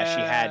 Yeah,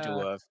 she had to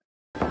have.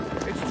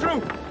 It's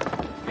true.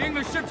 The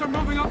English ships are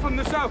moving up from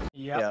the south.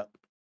 Yep.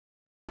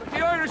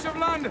 The Irish have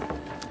landed.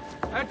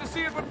 I had to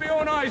see it with my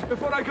own eyes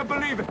before I could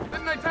believe it.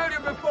 Didn't I tell you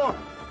before?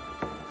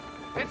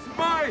 It's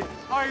my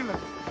island.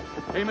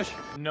 Hamish?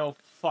 No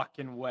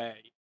fucking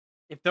way.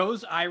 If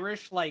those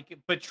Irish like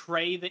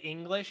betray the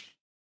English,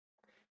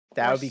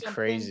 that would be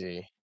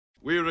crazy.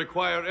 We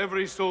require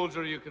every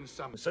soldier you can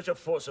summon. Such a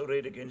force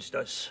arrayed against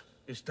us.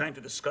 It's time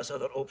to discuss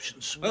other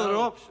options. Other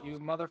options? You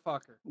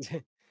motherfucker.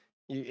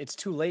 It's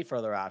too late for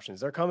other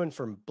options. They're coming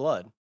from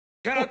blood.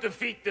 Cannot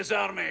defeat this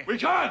army. We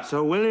can't!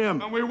 Sir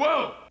William. And we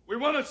will! We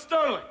won at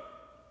Stirling!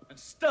 And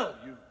still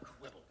you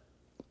quibble.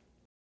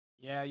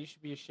 Yeah, you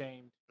should be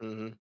ashamed.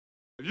 Mm-hmm.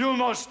 If you'll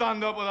not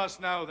stand up with us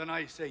now, then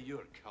I say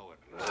you're a coward.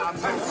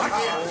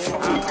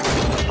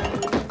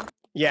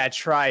 Yeah,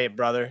 try it,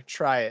 brother.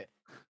 Try it.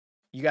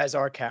 You guys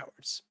are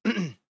cowards.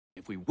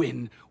 If we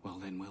win, well,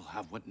 then we'll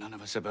have what none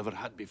of us have ever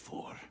had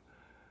before.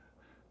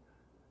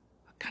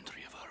 A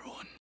country of our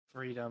own.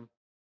 Freedom.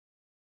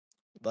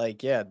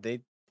 Like, yeah,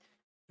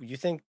 you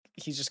think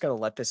he's just gonna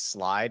let this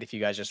slide if you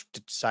guys just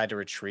decide to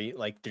retreat?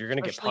 Like, you're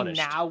gonna get Especially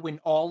punished. now when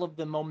all of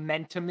the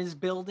momentum is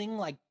building.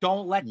 Like,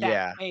 don't let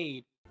that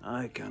fade.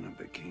 I cannot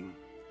be king.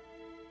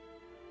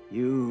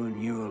 You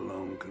and you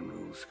alone can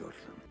rule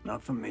Scotland.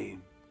 Not for me,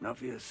 not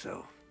for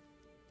yourself,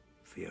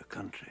 for your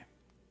country.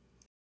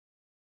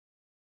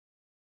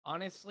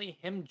 Honestly,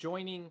 him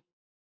joining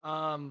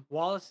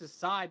Wallace's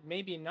side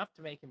may be enough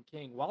to make him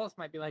king. Wallace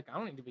might be like, I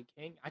don't need to be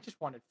king. I just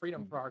wanted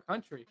freedom for our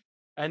country.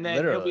 And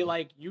then he'll be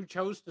like, you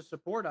chose to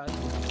support us.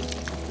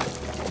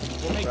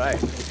 We'll make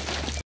Right.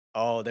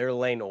 Oh, they're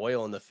laying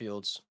oil in the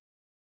fields.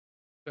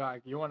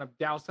 Like, you want to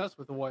douse us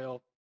with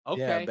oil?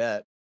 Okay. Yeah, I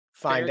bet.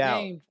 Find Fair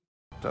out. game.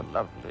 It's a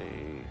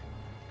lovely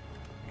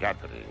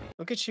gathering.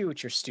 Look at you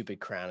with your stupid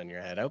crown on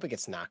your head. I hope it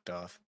gets knocked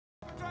off.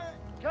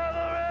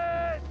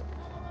 Cavalry!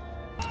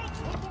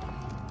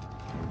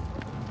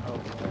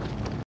 Oh,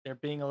 they're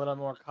being a little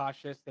more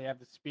cautious. They have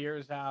the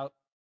spears out.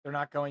 They're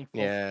not going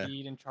full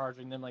speed and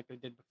charging them like they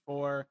did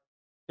before.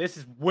 This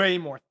is way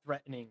more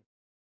threatening.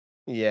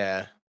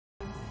 Yeah.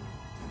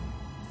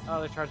 Oh,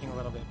 they're charging a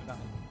little bit, but not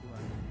too much.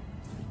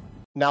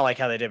 Not like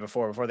how they did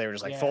before. Before they were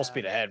just like full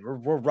speed ahead.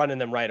 We're running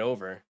them right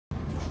over.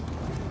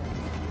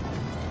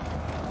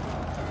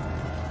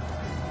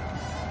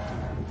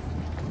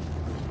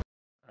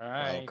 All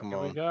right, come here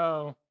we on.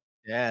 go.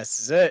 Yeah, this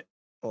is it.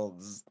 Well,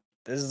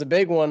 this is the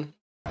big one.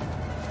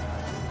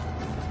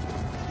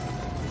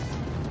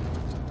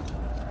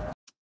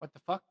 What the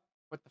fuck?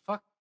 What the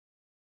fuck?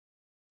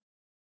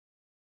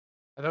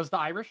 Are those the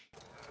Irish?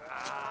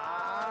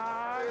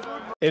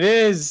 It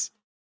is.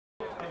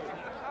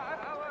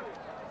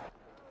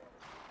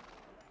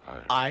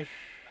 I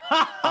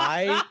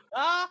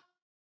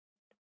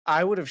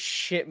would have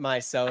shit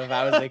myself if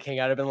I was the king.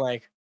 I'd have been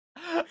like,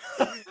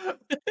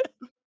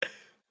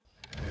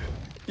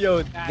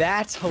 yo,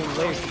 that's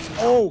hilarious.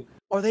 Oh,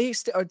 are they?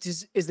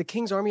 Is the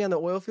king's army on the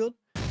oil field?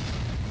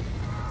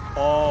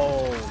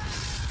 Oh,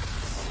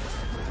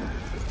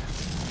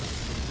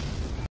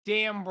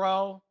 damn,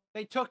 bro!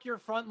 They took your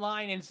front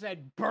line and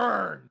said,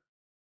 "Burn."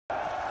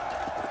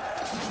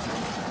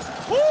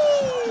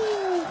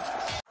 Woo!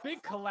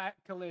 Big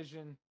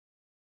collision.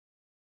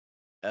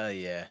 Oh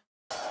yeah.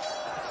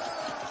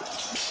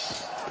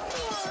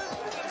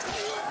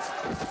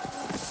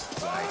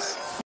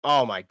 Nice.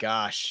 Oh my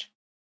gosh.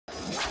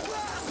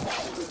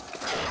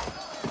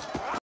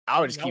 I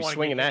would just keep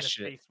swinging that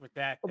shit. With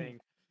that thing.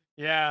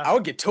 Yeah. I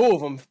would get two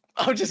of them.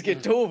 I would just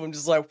get two of them,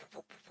 just like.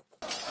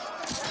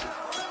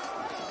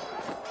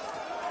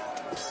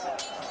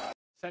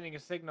 Sending a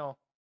signal.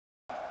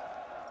 Oh,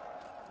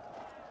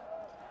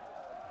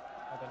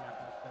 they're not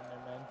gonna send their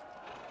men.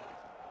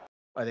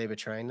 Are they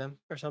betraying them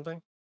or something?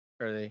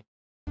 Or are they?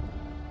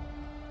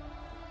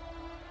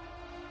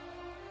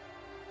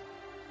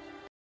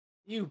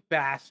 You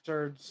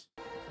bastards.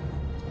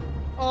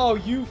 Oh,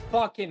 you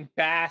fucking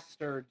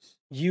bastards.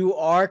 You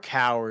are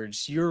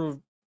cowards.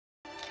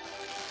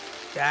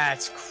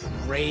 That's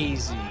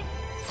crazy.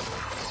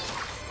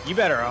 You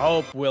better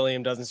hope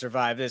William doesn't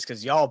survive this,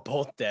 because y'all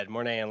both dead,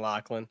 Mornay and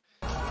Lachlan.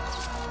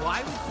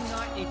 Why would you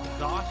not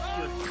exhaust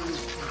your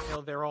troops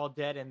until they're all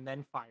dead and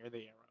then fire the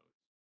arrows?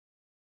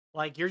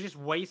 Like, you're just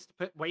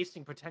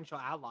wasting potential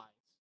allies.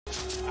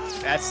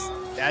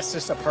 That's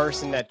just a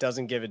person that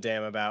doesn't give a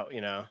damn about,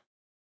 you know.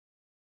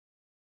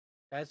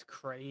 That's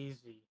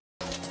crazy.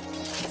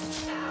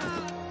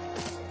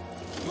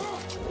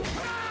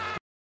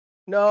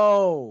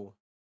 No.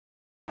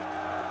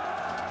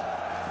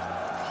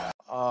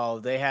 Oh,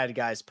 they had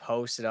guys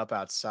posted up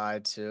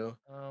outside too.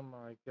 Oh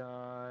my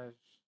gosh.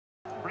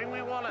 Bring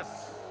me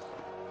Wallace.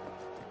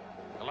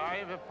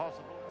 Alive if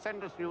possible.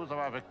 Send us news of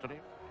our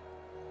victory.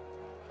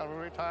 Shall we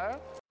retire?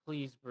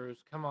 Please,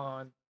 Bruce, come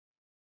on.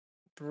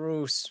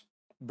 Bruce,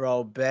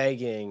 bro,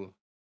 begging,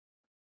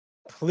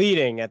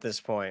 pleading at this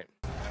point.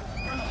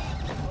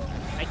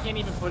 I can't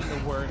even put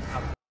into words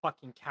how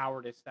fucking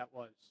cowardice that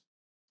was.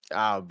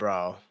 Oh,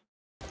 bro.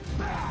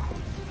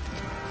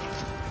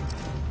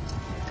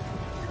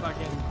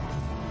 Fucking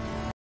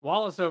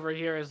Wallace over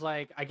here is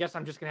like, I guess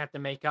I'm just gonna have to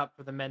make up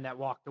for the men that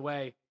walked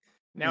away.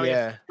 Now he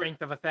has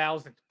strength of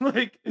 1,000.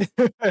 Like,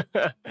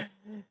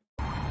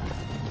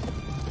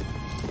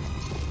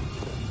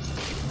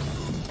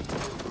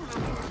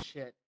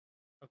 shit.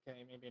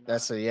 Okay, maybe not.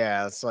 That's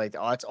it's like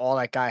that's all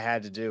that guy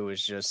had to do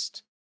was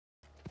just.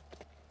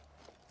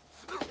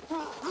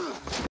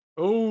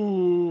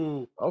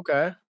 Ooh.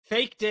 Okay.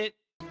 Faked it.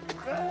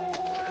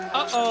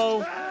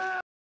 Uh-oh.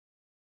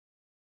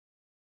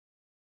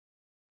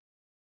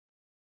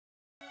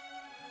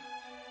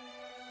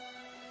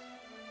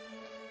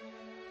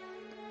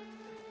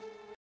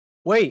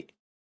 Wait.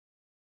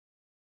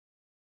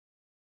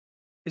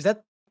 Is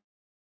that...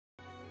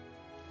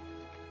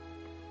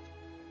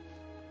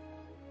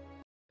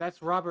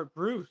 That's Robert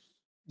Bruce.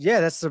 Yeah,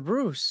 that's the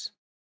Bruce.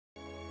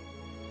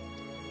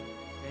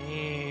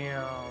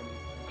 Damn.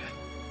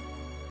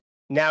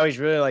 Now he's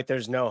really like,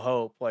 there's no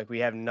hope. Like, we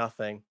have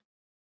nothing.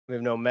 We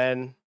have no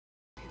men.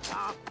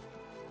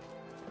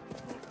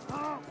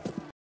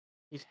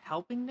 He's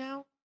helping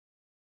now?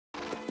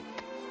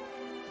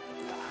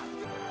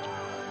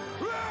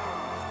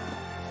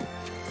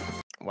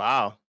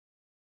 Wow.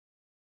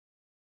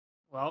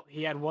 Well,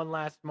 he had one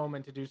last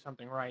moment to do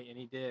something right, and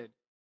he did.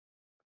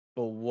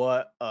 But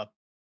what a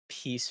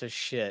piece of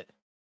shit.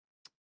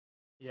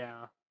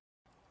 Yeah.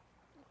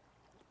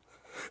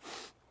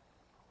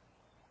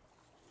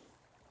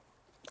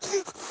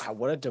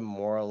 What a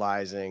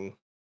demoralizing,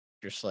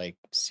 just like,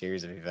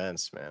 series of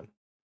events, man.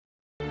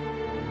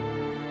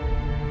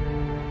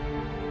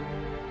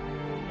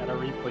 Gotta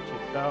reap what you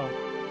sow.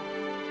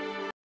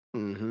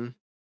 Mm-hmm.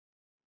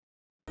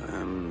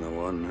 I'm the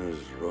one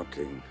who's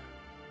rotting.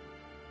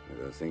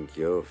 But I think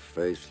your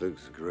face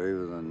looks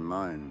graver than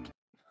mine.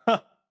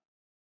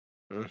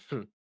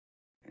 Mm-hmm.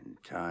 In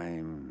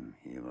time,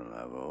 he will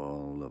have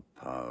all the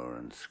power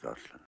in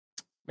Scotland.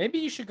 Maybe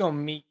you should go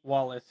meet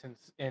Wallace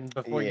and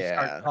before you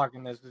start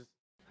talking this.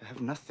 I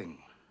have nothing.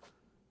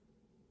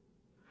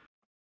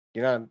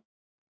 You're not...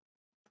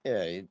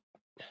 Yeah,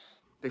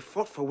 They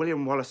fought for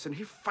William Wallace, and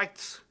he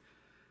fights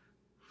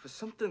for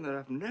something that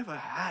I've never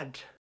had.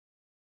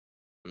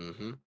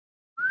 Mm-hmm.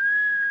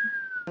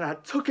 And I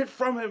took it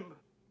from him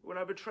when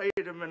I betrayed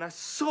him, and I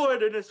saw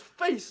it in his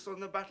face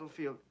on the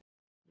battlefield.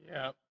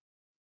 Yeah.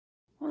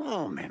 Well,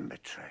 all men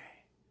betray.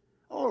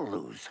 All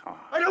lose heart.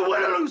 I don't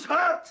want to lose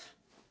heart!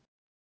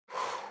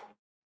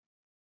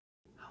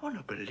 I want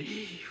to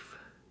believe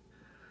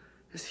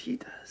as he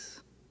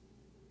does.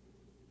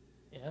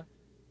 Yeah.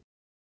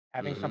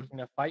 Having something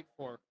to fight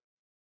for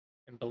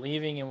and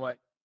believing in what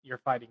you're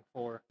fighting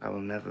for. I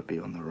will never be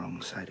on the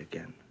wrong side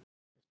again.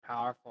 It's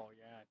powerful,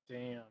 yeah,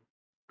 damn.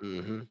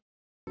 Mm-hmm.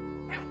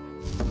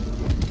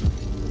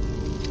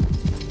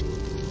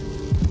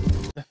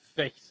 The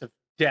face of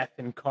death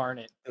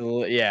incarnate.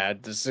 Yeah,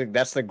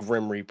 that's the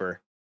Grim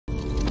Reaper.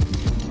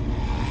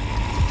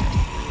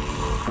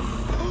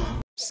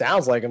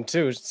 Sounds like him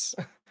too.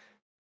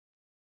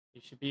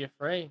 You should be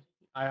afraid.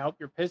 I hope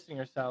you're pissing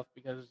yourself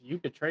because you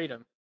betrayed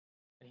him.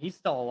 And he's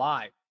still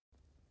alive.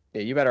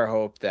 Yeah, you better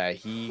hope that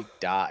he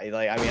died.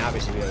 Like, I mean,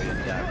 obviously we know he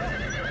didn't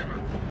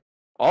die.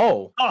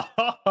 Oh.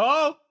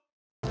 Oh.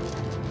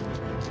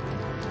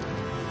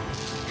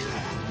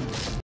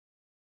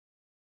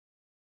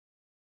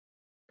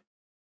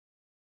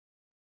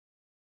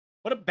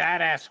 What a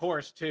badass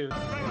horse, too.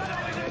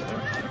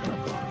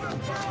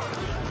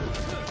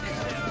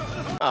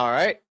 All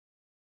right.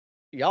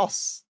 Y'all.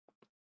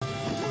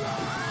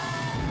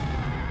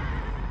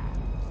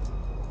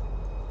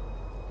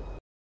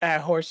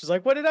 That horse is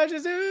like, what did I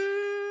just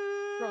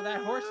do? Bro,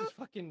 that horse is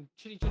fucking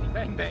chitty chitty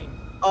bang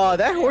bang. Oh,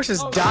 that horse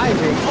is diving.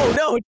 Oh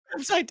no, it's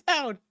upside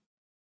down.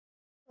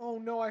 Oh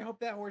no, I hope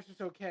that horse is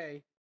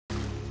okay.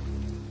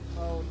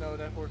 Oh no,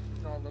 that horse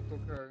does not look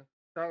okay.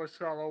 That was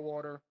shallow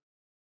water.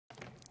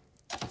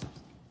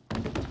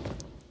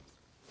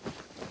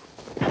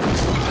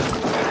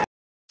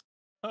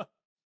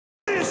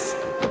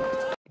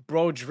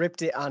 Bro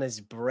dripped it on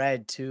his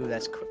bread too.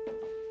 That's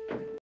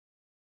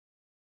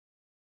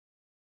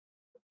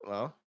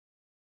well.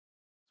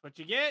 That's what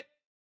you get.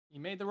 You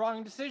made the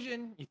wrong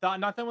decision. You thought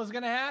nothing was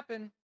gonna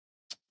happen.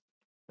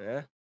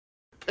 Yeah.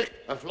 Pick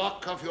a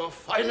flock of your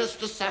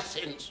finest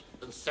assassins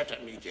and set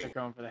a meeting. They're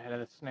going for the head of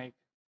the snake.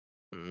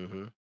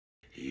 Mm-hmm.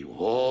 He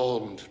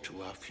warmed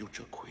to our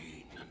future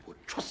queen and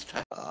would trust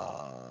her.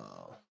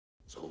 Oh.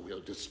 So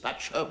we'll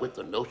dispatch her with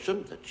the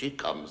notion that she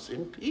comes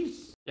in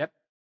peace. Yep,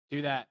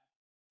 do that.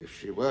 If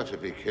she were to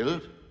be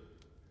killed,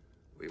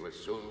 we would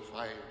soon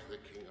find the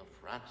King of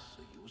France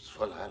a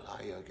useful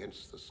ally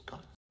against the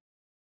Scots.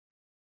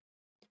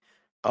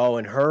 Oh,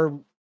 and her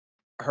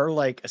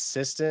like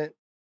assistant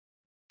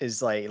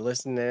is like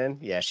listening in.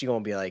 Yeah, she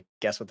gonna be like,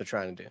 guess what they're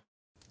trying to do?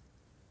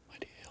 Why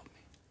do you help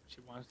me? She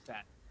wants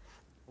that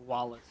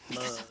Wallace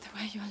Because love. of the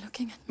way you are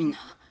looking at me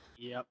now.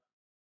 Yep.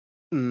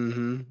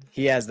 Mm-hmm.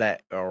 He has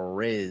that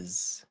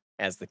riz,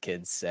 as the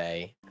kids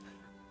say.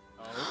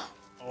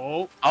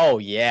 Oh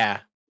yeah.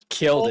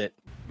 Killed it.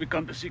 We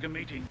come to seek a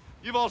meeting.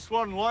 You've all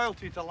sworn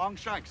loyalty to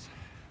Longshanks.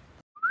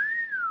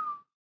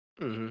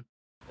 Mm-hmm.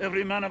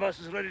 Every man of us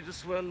is ready to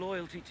swear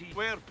loyalty to you.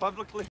 Swear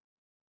publicly.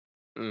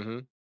 Mm-hmm.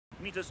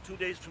 Meet us 2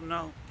 days from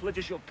now. Pledge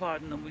us your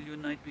pardon and we'll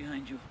unite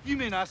behind you. You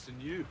mean us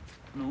and you?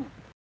 No.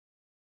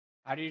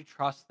 How do you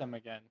trust them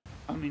again?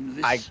 I mean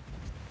this.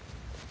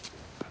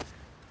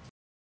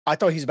 I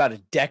thought he's about to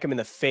deck him in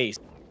the face.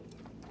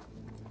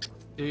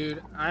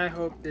 Dude, I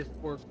hope this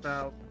works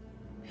out.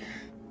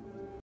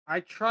 I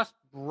trust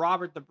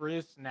Robert the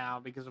Bruce now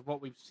because of what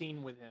we've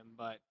seen with him,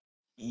 but...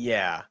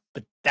 Yeah,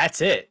 but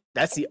that's it.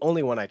 That's the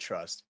only one I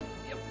trust.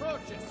 He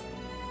approaches.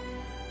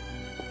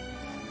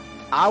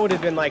 I would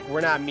have been like,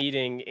 we're not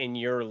meeting in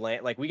your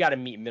land. Like, we got to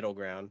meet middle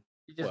ground.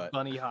 He just What?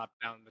 bunny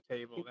hopped down the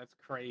table. That's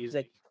crazy. He's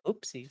like,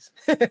 oopsies.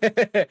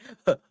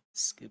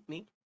 Scoop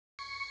me.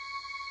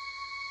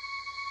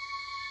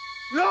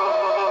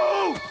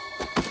 No!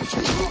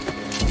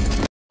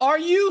 Are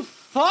you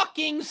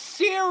fucking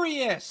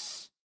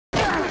serious?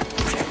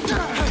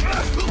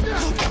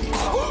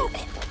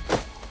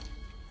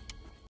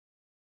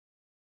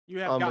 You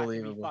have got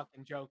to be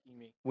fucking joking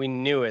me. We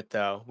knew it,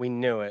 though. We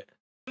knew it.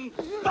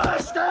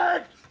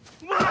 Bastard!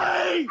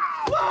 Why?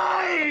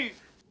 Why?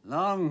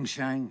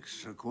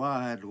 Longshanks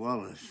acquired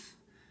Wallace.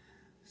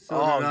 So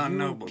Oh, did our you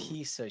noble.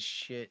 piece of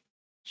shit.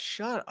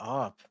 Shut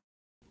up.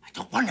 I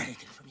don't want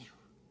anything from you.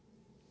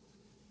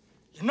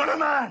 You're not a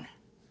man.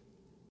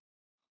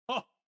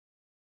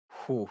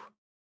 Whew.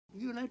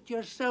 You let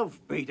yourself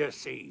be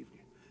deceived.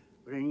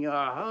 But in your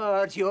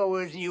heart, you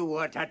always knew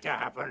what had to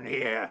happen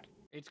here.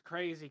 It's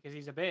crazy because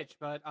he's a bitch,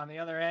 but on the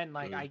other end,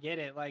 like, I get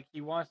it. Like, he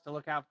wants to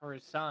look out for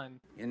his son.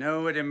 You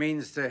know what it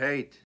means to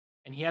hate.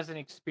 And he hasn't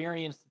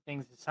experienced the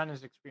things his son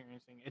is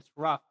experiencing. It's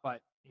rough,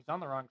 but he's on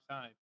the wrong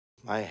side.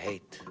 My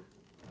hate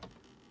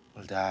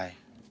will die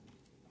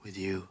with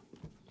you.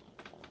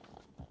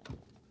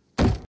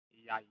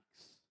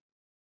 Yikes.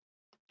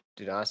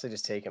 Dude, honestly,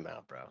 just take him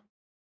out, bro.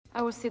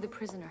 I will see the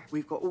prisoner.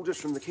 We've got orders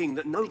from the king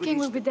that The nobody. king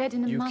will be dead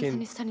in a You month can-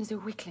 and his son is a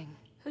weakling.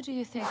 Who do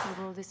you think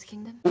will rule this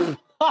kingdom?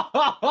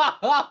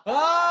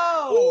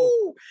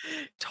 Ooh,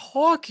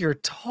 talk your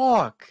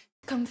talk.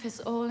 Confess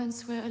all and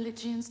swear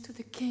allegiance to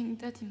the king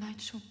that he might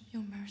show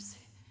you mercy.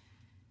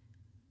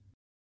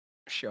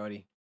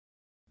 Shorty.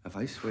 If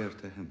I swear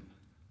to him,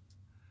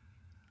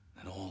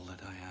 then all that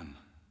I am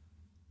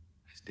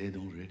is dead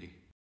already.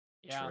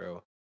 Yeah.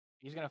 True.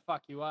 He's gonna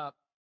fuck you up,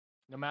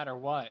 no matter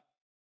what.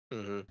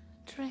 Mm-hmm.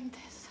 Drink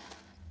this.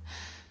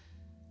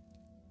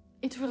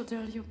 It will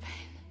dull your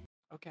pain.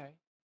 Okay.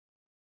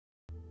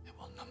 It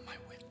will numb my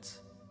wits,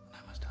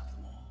 and I must have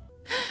them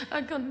all.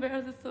 I can't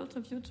bear the thought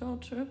of your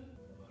torture.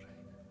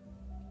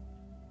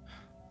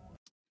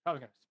 Probably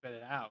gonna spit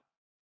it out.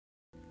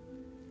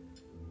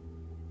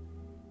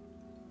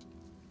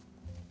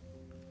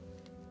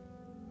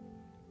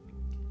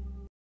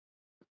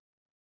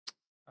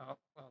 Oh,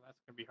 well, that's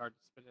gonna be hard to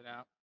spit it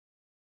out.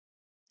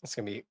 It's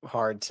gonna be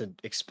hard to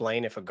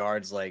explain if a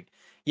guard's like,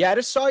 yeah, I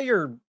just saw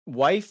your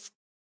wife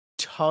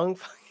tongue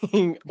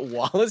fucking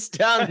Wallace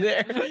down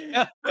there.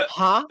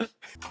 Huh?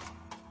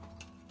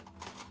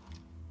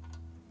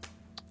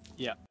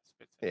 Yeah.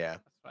 Spits it. Yeah.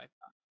 That's what I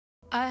thought.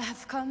 I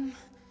have come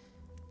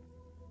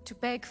to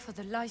beg for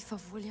the life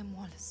of William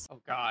Wallace. Oh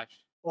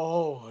gosh.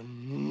 Oh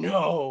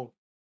no.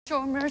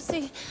 Show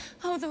mercy,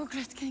 O thou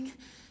great king,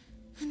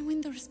 and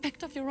win the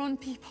respect of your own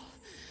people.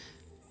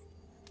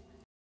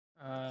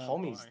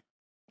 Homie's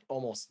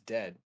almost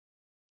dead.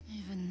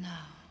 Even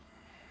now,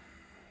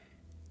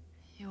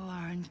 you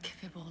are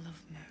incapable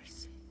of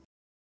mercy.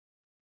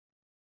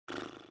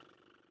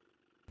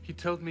 He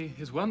told me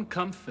his one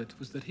comfort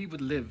was that he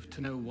would live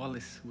to know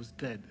Wallace was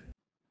dead.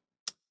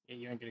 Yeah,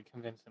 you ain't gonna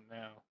convince him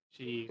now.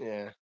 Jeez.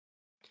 Yeah.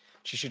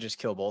 She should just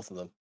kill both of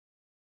them.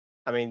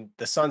 I mean,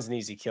 the son's an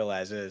easy kill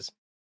as is,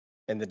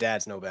 and the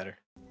dad's no better.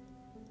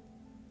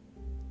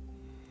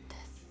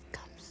 Death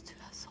comes to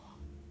us all.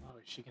 Oh,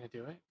 is she gonna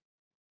do it?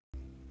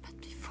 But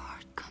before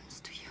it comes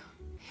to you,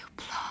 your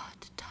blood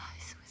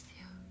dies with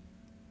you.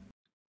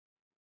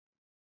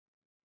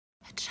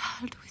 A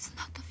child who is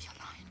not of your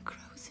line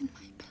grows in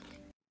my belly.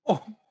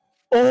 Oh!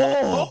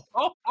 Oh!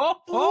 Oh!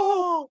 Oh!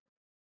 Oh!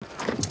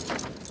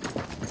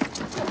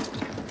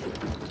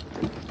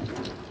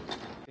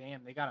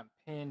 Damn, they got him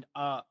pinned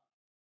up.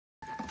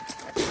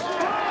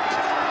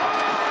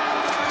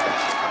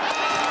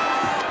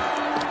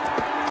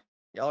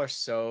 Y'all are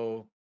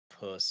so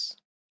puss.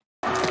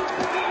 I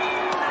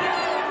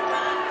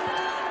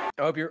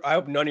hope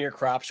none of your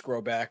crops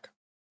grow back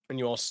and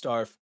you all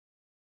starve.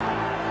 Please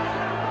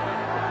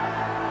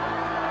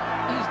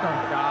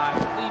don't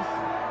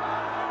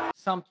die.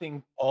 Please.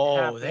 Something. Oh,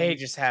 happens. they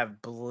just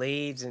have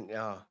blades and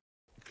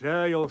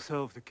Declare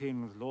yourself the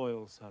king's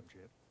loyal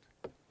subject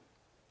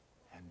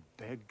and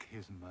beg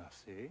his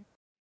mercy.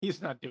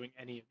 He's not doing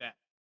any of that.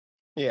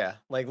 yeah,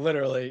 like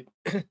literally.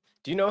 Do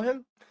you know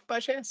him by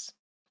chance?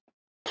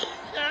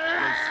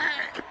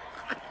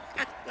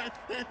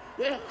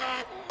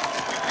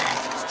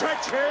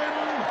 Stretch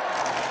him!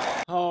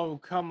 Oh,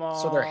 come on.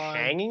 So they're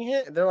hanging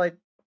him? They're like.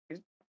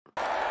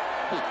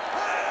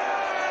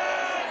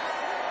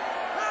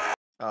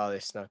 Oh, they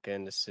snuck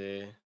in to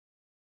see.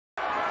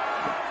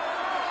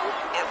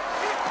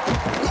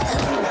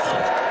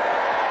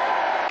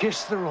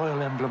 Kiss the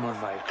royal emblem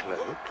on my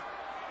cloak,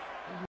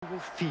 and you will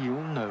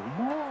feel no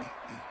more.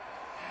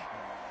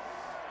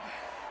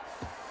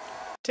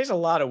 It takes a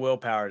lot of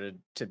willpower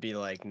to be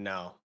like,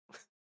 no,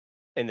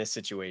 in this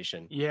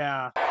situation.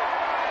 Yeah.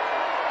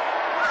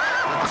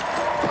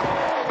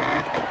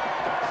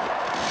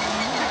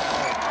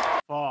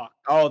 Fuck.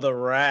 Oh, the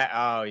rat.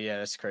 Oh, yeah,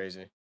 that's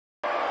crazy.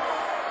 The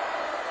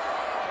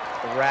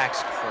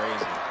rack's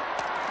crazy.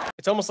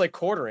 It's almost like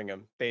quartering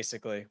him,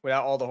 basically,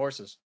 without all the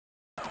horses.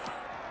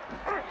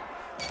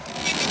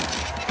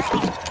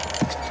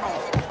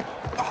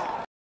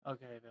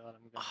 Okay, they let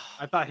him go.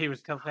 I thought he was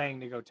still saying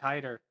to go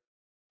tighter.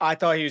 I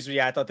thought he was.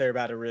 Yeah, I thought they were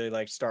about to really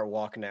like start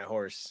walking that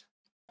horse.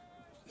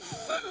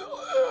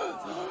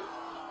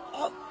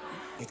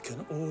 It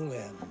can all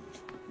end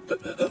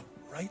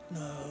right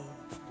now.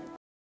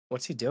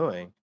 What's he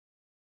doing?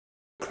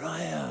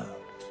 Cry out.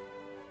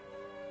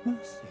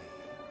 Mercy.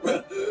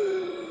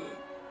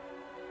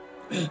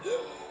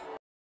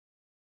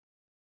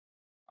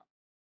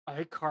 Are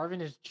they carving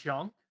his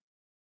junk?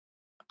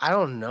 I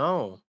don't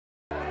know.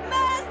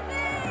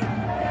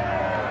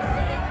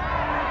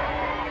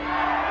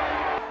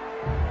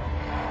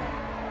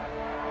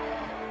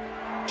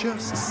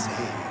 Just say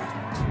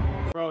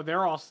it. Bro,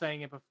 they're all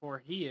saying it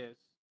before he is.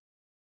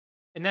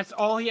 And that's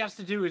all he has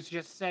to do is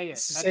just say it.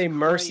 Say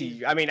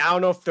mercy. I mean, I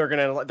don't know if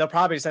they'll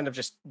probably just end up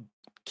just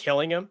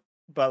killing him,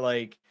 but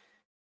like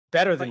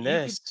better than But he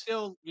this. could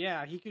still,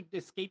 yeah, he could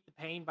escape the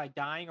pain by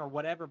dying or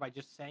whatever by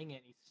just saying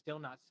it. He's still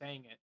not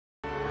saying it.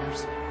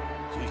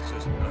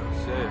 Jesus,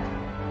 mercy.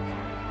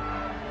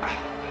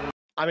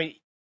 I mean,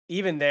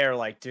 even there,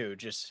 like, dude,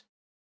 just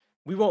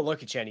we won't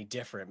look at you any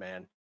different,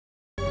 man.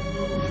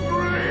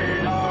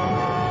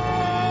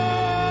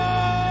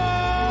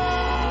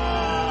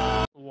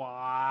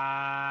 Wow.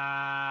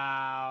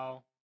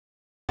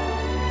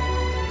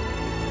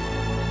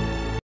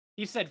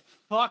 He said,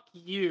 fuck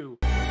you.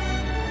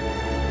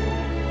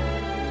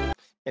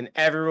 And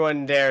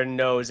everyone there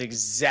knows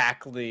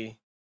exactly.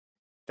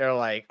 They're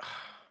like,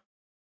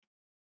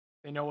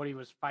 They know what he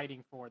was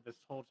fighting for this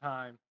whole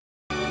time.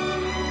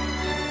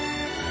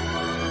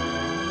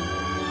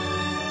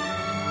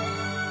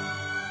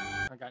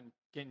 I got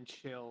getting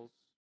chills.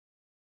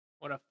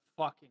 What a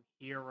fucking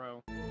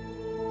hero.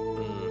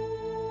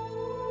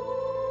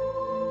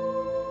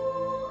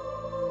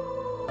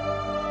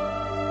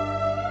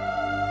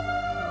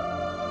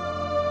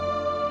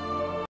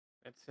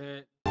 That's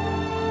it.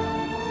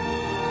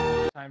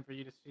 Time for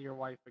you to see your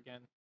wife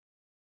again.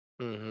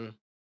 mm-hmm.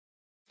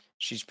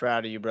 She's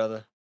proud of you,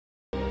 brother.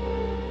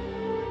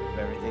 Of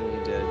everything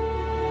you did.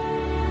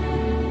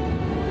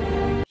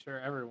 I'm sure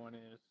everyone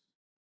is.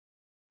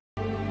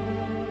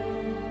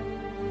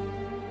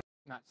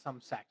 Not some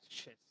sacks of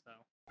shits,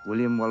 though.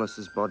 William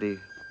Wallace's body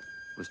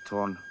was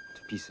torn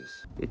to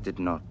pieces. It did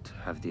not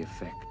have the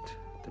effect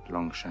that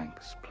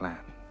Longshanks planned.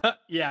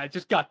 Yeah, it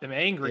just got them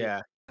angry.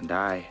 Yeah. And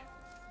I,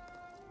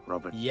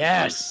 Robert.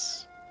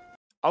 Yes.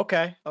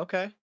 Okay.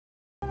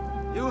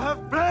 You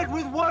have bled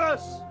with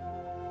Wallace.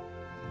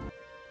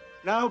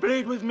 Now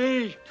bleed with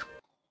me.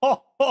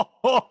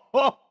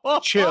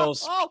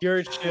 Chills.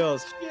 Pure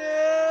chills.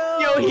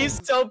 Yo,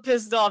 he's so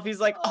pissed off. He's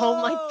like,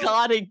 oh my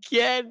God,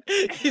 again.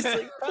 He's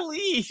like,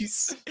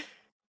 please.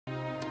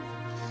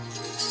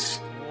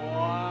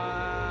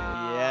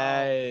 Wow.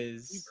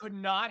 Yes. You could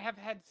not have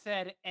had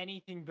said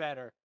anything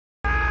better.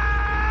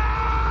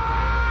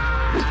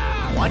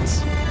 What?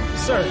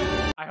 Sir.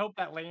 I hope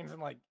that lands in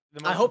like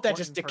the most I hope that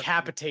just important person.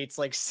 decapitates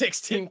like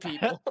 16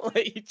 people.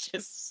 Like, he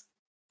just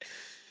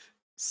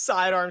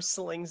sidearm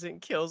slings and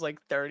kills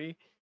like 30.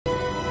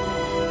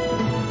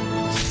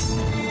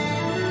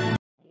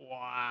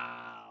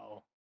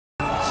 Wow.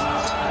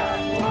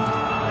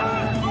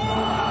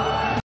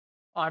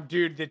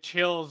 Dude, the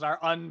chills are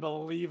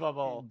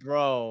unbelievable.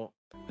 Bro.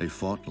 They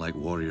fought like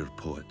warrior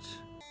poets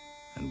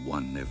and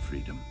won their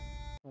freedom.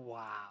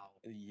 Wow.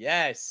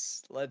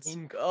 Yes. Let's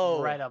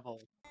Incredible.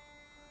 go.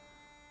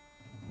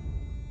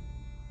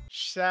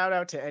 Shout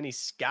out to any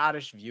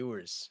Scottish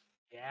viewers.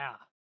 Yeah.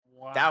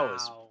 Wow. That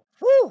was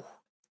whew.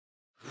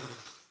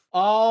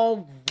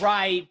 All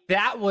right,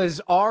 that was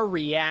our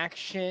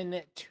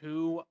reaction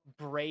to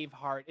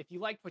Braveheart. If you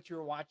liked what you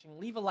were watching,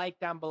 leave a like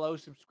down below.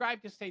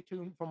 Subscribe to stay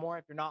tuned for more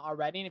if you're not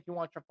already. And if you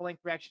want your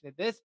full-length reaction to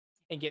this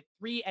and get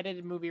 3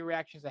 edited movie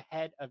reactions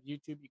ahead of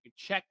YouTube, you can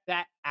check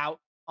that out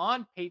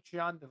on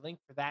Patreon. The link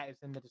for that is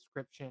in the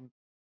description.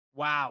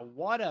 Wow,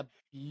 what a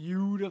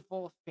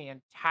beautiful,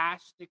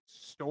 fantastic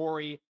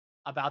story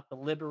about the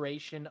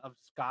liberation of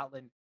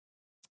Scotland.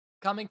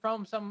 Coming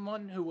from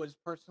someone who was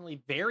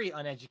personally very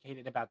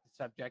uneducated about the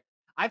subject,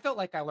 I felt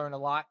like I learned a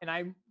lot, and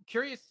I'm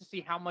curious to see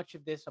how much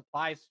of this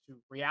applies to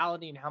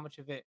reality and how much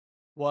of it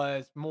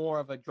was more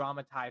of a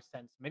dramatized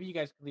sense. Maybe you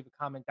guys can leave a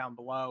comment down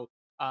below,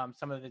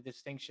 some of the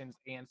distinctions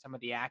and some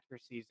of the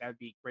accuracies. That would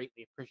be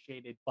greatly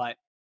appreciated. But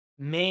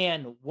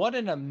man, what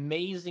an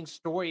amazing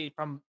story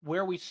from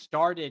where we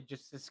started,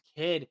 just this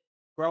kid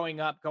growing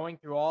up, going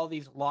through all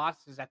these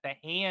losses at the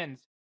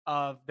hands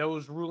of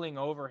those ruling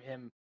over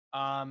him,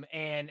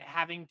 and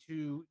having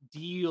to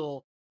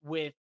deal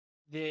with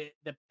the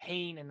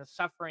pain and the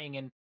suffering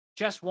and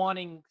just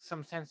wanting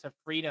some sense of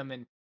freedom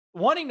and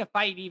wanting to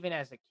fight even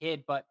as a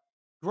kid, but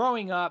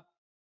growing up,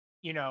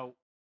 you know,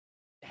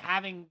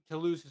 having to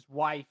lose his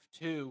wife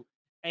too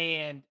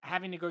and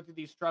having to go through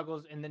these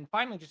struggles and then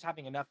finally just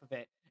having enough of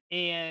it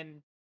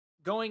and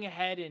going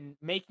ahead and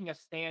making a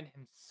stand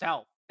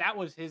himself. That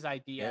was his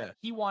idea. Yeah.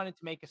 He wanted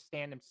to make a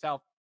stand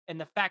himself. And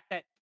the fact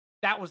that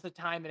that was the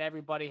time that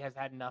everybody has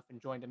had enough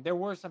and joined him. There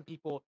were some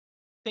people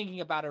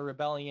thinking about a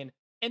rebellion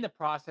in the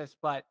process,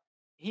 but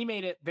he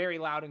made it very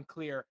loud and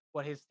clear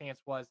what his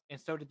stance was, and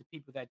so did the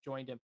people that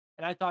joined him.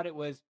 And I thought it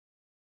was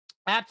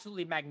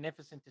absolutely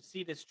magnificent to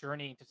see this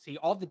journey, to see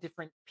all the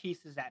different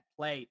pieces at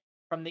play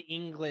from the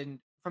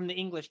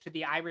English to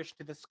the Irish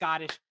to the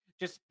Scottish,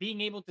 just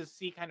being able to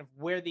see kind of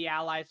where the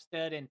Allies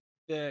stood and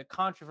the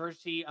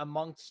controversy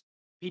amongst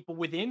people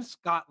within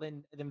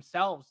Scotland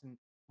themselves and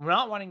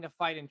not wanting to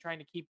fight and trying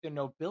to keep the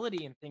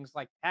nobility and things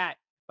like that.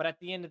 But at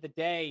the end of the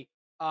day,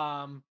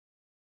 um,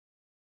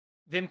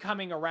 them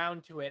coming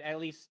around to it, at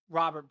least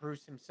Robert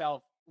Bruce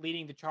himself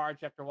leading the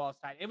charge after Wallace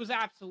died. It was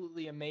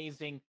absolutely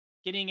amazing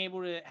getting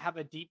able to have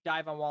a deep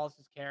dive on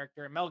Wallace's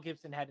character. Mel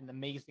Gibson had an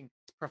amazing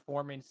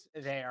performance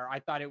there. I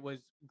thought it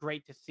was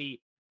great to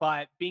see,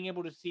 but being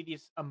able to see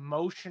this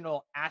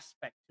emotional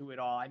aspect to it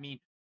all. I mean,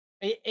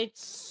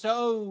 it's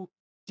so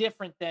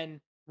different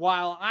than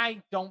while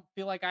I don't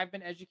feel like I've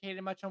been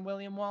educated much on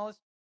William Wallace,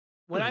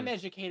 when I'm Mhm.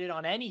 educated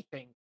on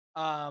anything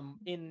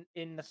in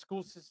the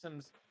school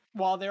systems,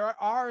 while there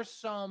are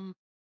some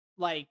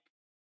like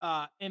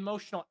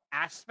emotional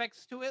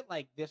aspects to it,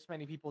 like this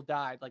many people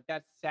died, like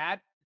that's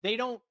sad, they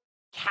don't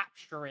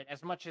capture it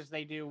as much as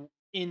they do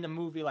in the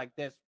movie like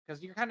this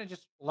because you're kind of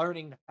just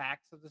learning the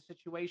facts of the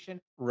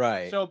situation.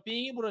 Right. So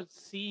being able to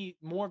see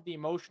more of the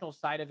emotional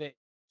side of it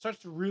starts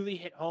to really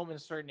hit home in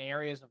certain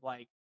areas of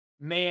like,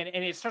 man,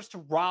 and it starts to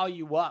rile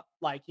you up.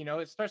 Like, you know,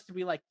 it starts to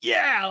be like,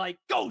 yeah, like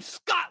go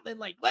Scotland,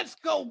 like let's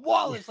go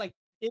Wallace. Like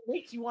it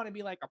makes you want to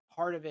be like a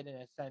part of it in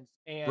a sense.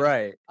 And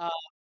Right. uh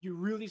you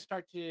really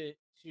start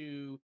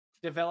to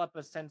develop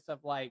a sense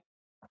of like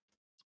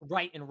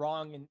right and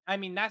wrong. And I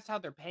mean, that's how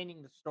they're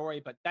painting the story,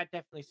 but that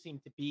definitely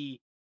seemed to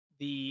be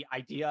the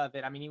idea of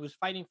it. I mean, he was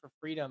fighting for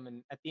freedom,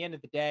 and at the end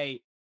of the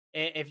day,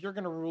 if you're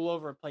going to rule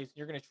over a place and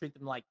you're going to treat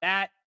them like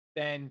that,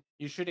 then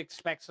you should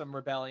expect some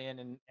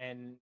rebellion,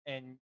 and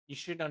you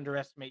shouldn't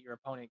underestimate your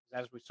opponent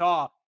because as we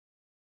saw,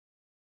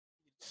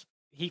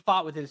 he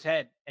fought with his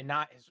head and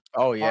not his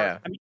Oh heart. yeah.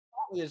 I mean, he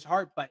fought with his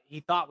heart, but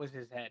he thought with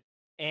his head.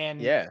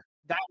 And Yeah.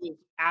 that was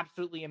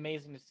absolutely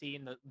amazing to see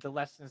in the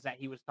lessons that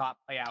he was taught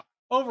play out.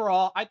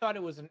 Overall, I thought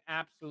it was an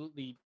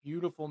absolutely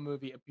beautiful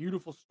movie, a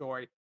beautiful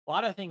story. A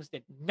lot of things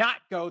did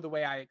not go the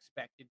way I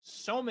expected.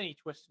 So many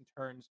twists and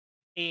turns.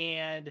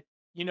 And,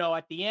 you know,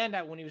 at the end,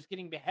 when he was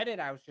getting beheaded,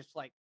 I was just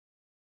like,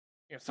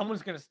 you know,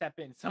 someone's going to step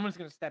in. Someone's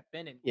going to step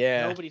in, and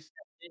Yeah. nobody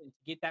stepped in to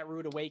get that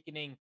rude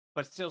awakening,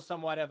 but still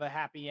somewhat of a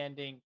happy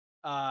ending.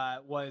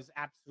 Was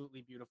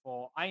absolutely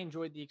beautiful. I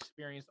enjoyed the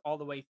experience all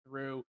the way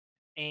through,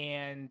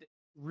 and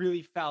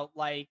really felt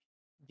like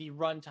the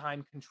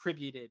runtime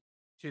contributed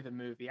to the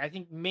movie. I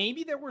think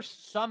maybe there were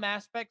some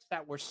aspects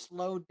that were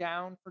slowed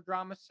down for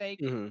drama's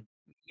sake. Mhm.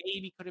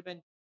 Maybe could have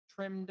been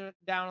trimmed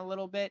down a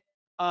little bit.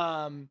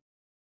 Um,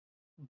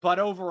 but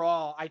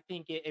overall, I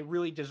think it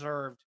really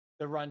deserved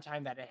the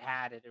runtime that it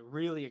had. It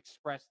really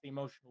expressed the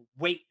emotional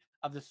weight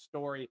of the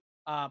story,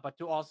 but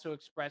to also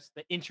express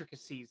the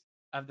intricacies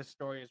of the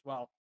story as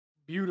well.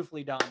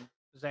 Beautifully done.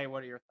 Zay,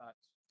 what are your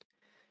thoughts?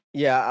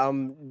 Yeah,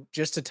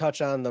 just to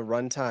touch on the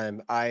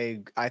runtime,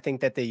 I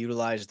think that they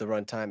utilized the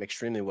runtime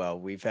extremely well.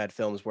 We've had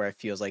films where it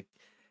feels like,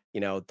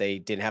 they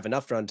didn't have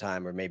enough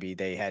runtime, or maybe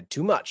they had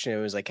too much, and it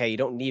was like, hey, you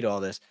don't need all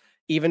this.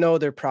 Even though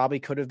there probably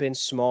could have been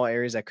small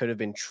areas that could have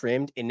been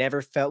trimmed, it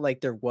never felt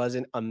like there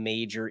wasn't a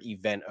major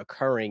event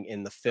occurring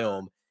in the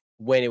film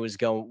when it was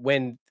going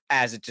when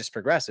as it just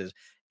progresses.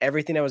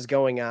 Everything that was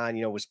going on,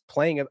 was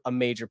playing a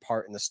major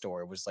part in the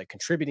story, was like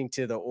contributing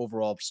to the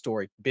overall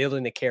story,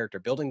 building the character,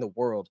 building the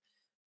world.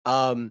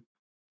 um,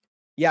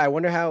 yeah, I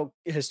wonder how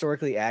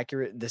historically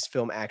accurate this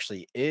film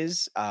actually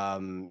is.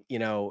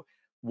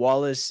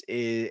 Wallace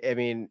is, I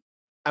mean,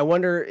 I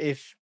wonder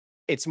if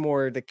it's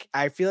more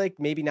I feel like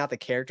maybe not the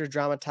character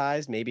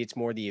dramatized, maybe it's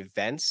more the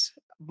events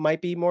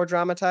might be more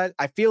dramatized.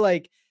 I feel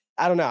like,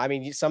 I don't know. I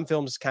mean, some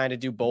films kind of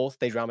do both.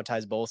 They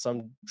dramatize both,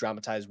 some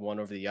dramatize one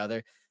over the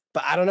other.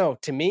 But I don't know.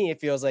 To me,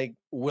 it feels like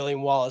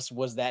William Wallace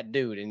was that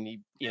dude. And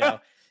Yeah.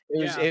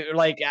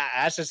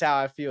 that's just how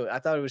I feel. I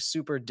thought it was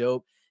super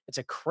dope. It's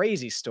a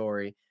crazy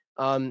story.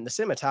 The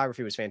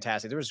cinematography was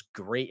fantastic. There was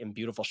great and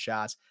beautiful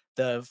shots.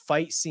 The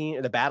fight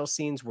scene, the battle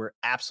scenes were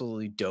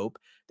absolutely dope.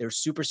 They were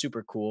super,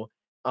 super cool.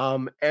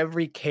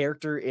 Every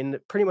character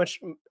pretty much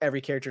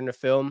every character in the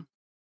film,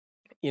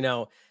 you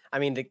know, I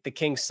mean, the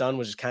king's son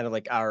was just kind of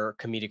like our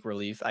comedic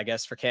relief, I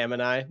guess, for Cam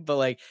and I. But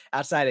like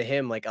outside of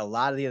him, like a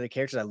lot of the other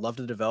characters, I loved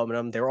the development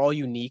of them. They're all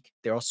unique.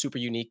 They're all super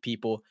unique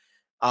people.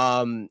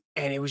 And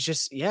it was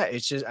just, yeah,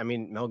 it's just, I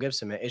mean, Mel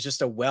Gibson, man, it's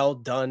just a well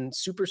done,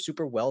 super,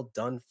 super well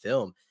done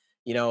film.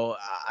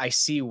 I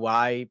see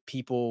why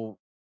people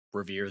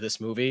revere this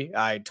movie.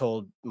 I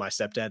told my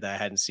stepdad that I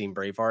hadn't seen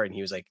Braveheart, and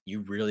he was like,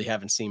 "You really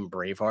haven't seen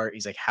Braveheart?"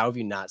 He's like, "How have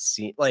you not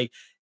seen?" Like,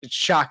 it's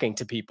shocking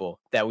to people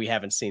that we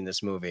haven't seen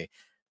this movie.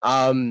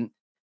 Um,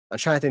 I'm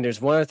trying to think. There's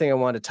one other thing I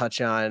wanted to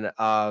touch on.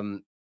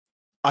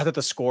 I thought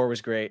the score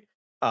was great.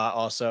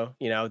 Also,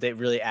 they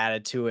really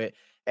added to it,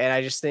 and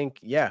I just think,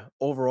 yeah,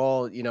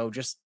 overall,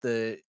 just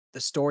the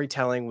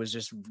storytelling was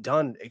just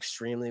done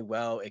extremely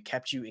well. It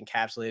kept you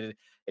encapsulated.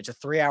 It's a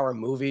 3-hour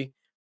movie.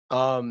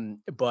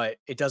 But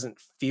it doesn't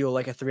feel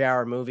like a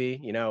 3-hour movie.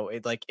 You know,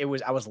 it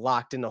was. I was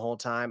locked in the whole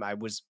time. I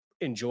was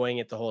enjoying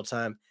it the whole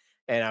time,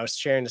 and I was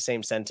sharing the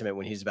same sentiment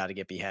when he's about to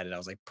get beheaded. I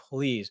was like,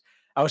 please.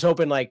 I was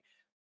hoping like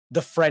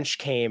the French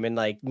came and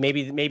like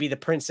maybe the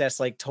princess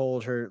like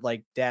told her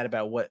like dad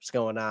about what's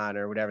going on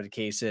or whatever the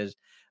case is.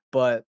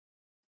 But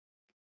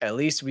at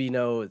least we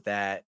know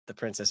that the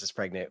princess is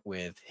pregnant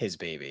with his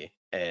baby.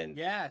 And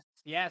Yes,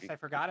 yes, I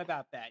forgot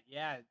about that.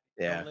 Yeah,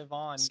 he'll yeah. live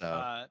on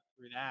So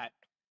through that.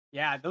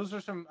 Yeah, those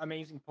are some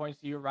amazing points.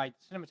 You're right.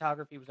 The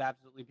cinematography was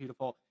absolutely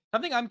beautiful.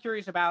 Something I'm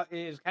curious about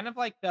is kind of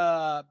like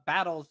the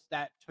battles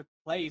that took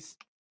place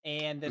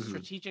and the mhm.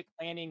 strategic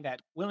planning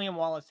that William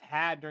Wallace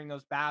had during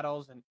those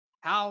battles and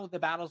how the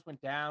battles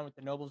went down with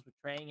the nobles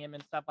betraying him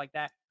and stuff like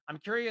that. I'm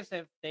curious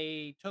if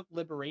they took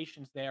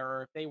liberations there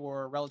or if they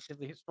were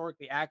relatively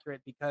historically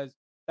accurate because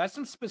that's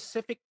some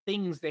specific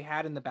things they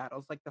had in the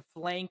battles, like the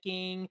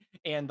flanking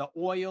and the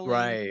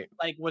oiling. Right.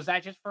 Like, was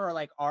that just for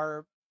like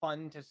our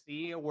fun to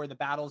see, or were the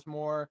battles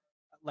more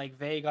like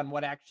vague on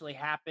what actually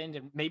happened?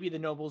 And maybe the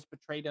nobles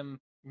betrayed him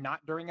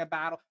not during a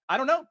battle. I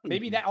don't know.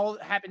 Maybe Mhm. that all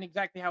happened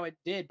exactly how it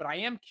did, but I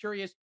am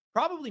curious,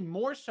 probably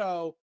more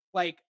so.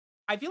 Like,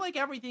 I feel like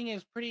everything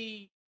is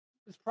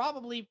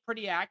probably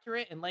pretty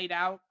accurate and laid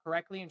out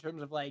correctly in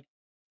terms of like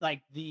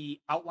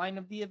the outline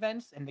of the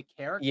events and the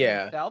character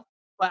Yeah. himself.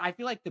 But I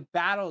feel like the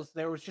battles,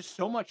 there was just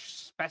so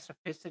much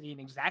specificity in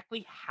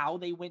exactly how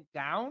they went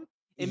down.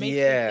 It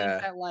makes me think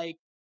Yeah. that like,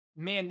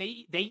 man,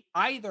 they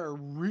either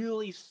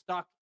really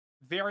stuck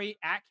very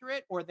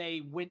accurate or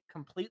they went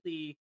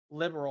completely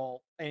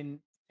liberal and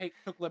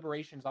took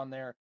liberations on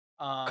their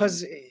um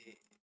 'Cause it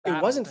battles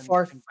wasn't and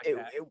far things like it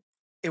that. it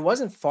it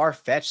wasn't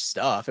far-fetched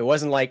stuff. It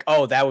wasn't like,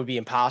 "Oh, that would be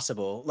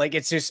impossible." Like,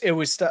 it's just it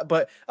was stuff.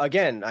 But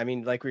again, I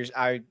mean, like,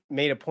 I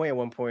made a point at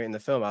one point in the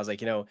film. I was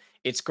like,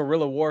 it's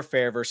guerrilla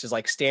warfare versus,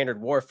 like,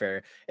 standard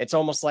warfare. It's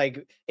almost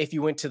like if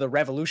you went to the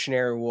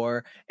Revolutionary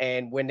War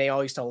and when they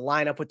all used to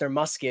line up with their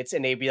muskets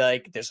and they'd be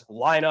like, "Just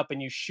line up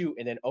and you shoot,"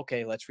 and then,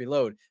 "Okay, let's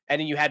reload."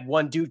 And then you had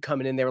one dude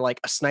coming in there, like,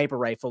 a sniper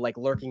rifle, like,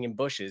 lurking in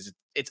bushes.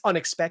 It's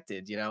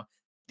unexpected, you know?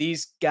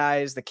 These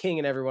guys, the king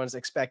and everyone's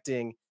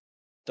expecting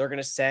they're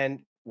going to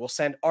we'll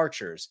send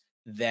archers,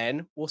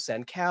 then we'll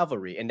send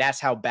cavalry. And that's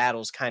how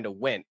battles kind of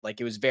went.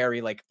 Like it was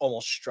very like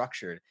almost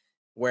structured.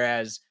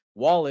 Whereas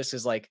Wallace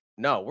is like,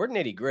 no, we're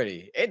nitty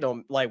gritty. It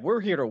don't like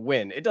we're here to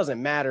win. It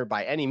doesn't matter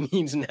by any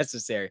means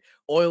necessary.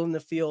 Oil in the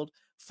field,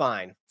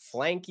 fine.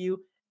 Flank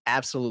you,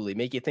 absolutely.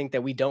 Make you think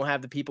that we don't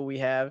have the people we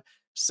have.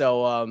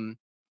 So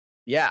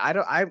yeah, I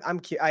don't.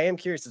 I am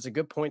curious. It's a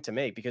good point to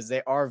make because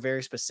they are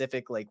very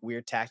specific, like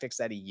weird tactics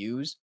that he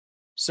used.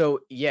 So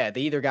yeah,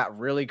 they either got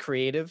really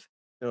creative.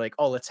 They're like,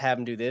 oh, let's have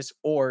him do this,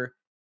 or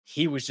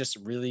he was just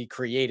really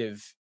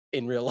creative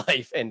in real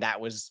life, and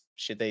that was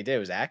shit they did. It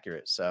was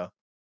accurate. So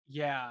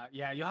Yeah,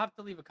 yeah, you'll have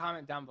to leave a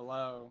comment down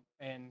below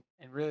and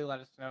really let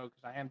us know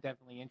because I am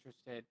definitely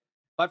interested.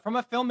 But from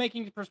a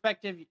filmmaking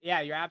perspective,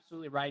 yeah, you're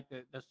absolutely right.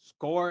 The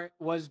score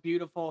was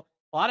beautiful.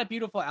 A lot of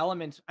beautiful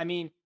elements. I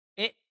mean,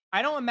 it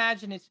I don't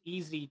imagine it's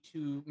easy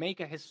to make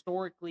a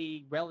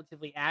historically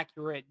relatively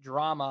accurate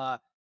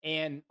drama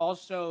and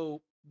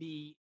also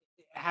be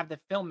have the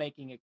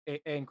filmmaking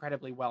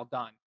incredibly well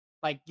done.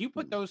 Like you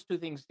put those two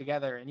things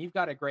together and you've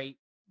got a great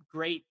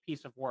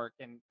piece of work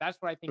and that's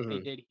what I think they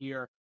mhm. did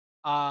here.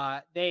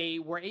 They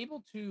were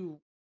able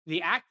to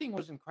the acting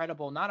was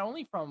incredible, not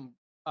only from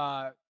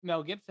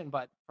Mel Gibson,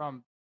 but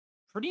from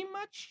pretty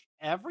much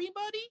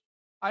everybody.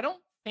 I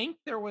don't think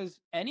there was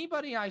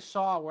anybody I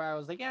saw where I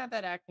was like, yeah,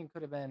 that acting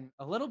could have been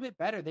a little bit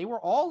better. They were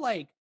all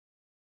like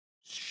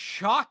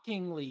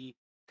shockingly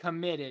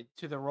committed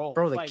to the roles.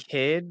 Bro, Like,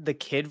 the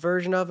kid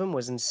version of him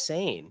was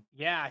insane,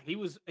 yeah, he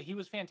was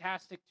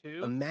fantastic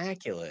too.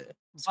 immaculate.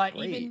 It's But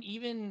great.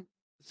 even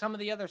some of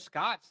the other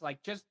Scots,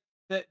 like just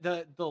the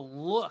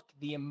look,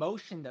 the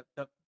emotion,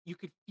 the you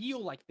could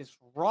feel like this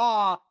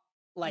raw,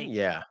 like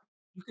Yeah,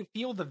 you could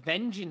feel the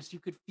vengeance, you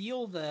could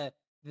feel the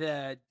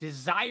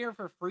desire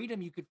for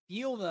freedom, you could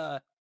feel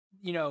the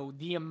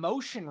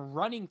emotion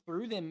running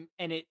through them,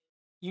 and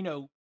you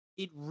know,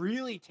 it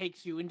really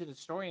takes you into the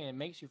story and it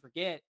makes you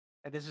forget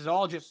that this is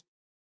all just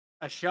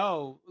a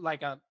show,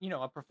 like a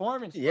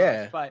performance for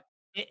us, yeah, but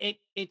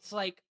it's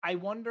like I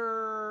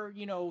wonder,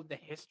 the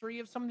history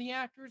of some of the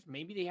actors.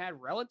 Maybe they had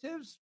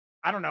relatives.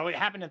 I don't know. It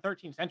happened in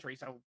 13th century,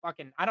 so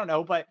fucking I don't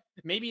know, but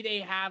maybe they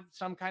have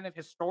some kind of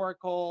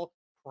historical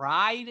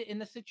pride in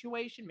the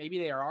situation. Maybe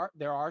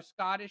there are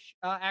Scottish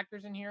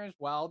actors in here as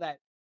well that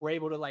were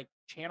able to like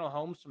channel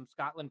home some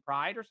Scotland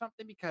pride or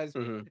something because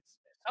mhm. it's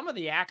some of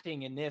the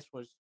acting in this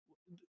was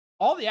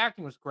all the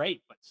acting was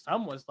great, but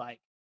some was like,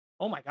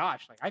 oh my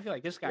gosh, like I feel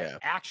like this guy's Yeah,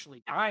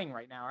 actually dying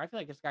right now. I feel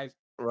like this guy's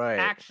right.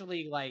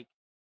 actually like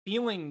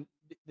feeling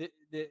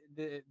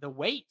the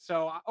weight.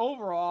 So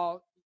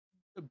overall,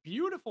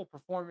 beautiful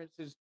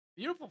performances,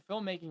 beautiful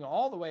filmmaking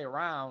all the way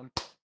around.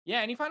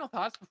 Yeah. Any final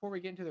thoughts before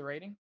we get into the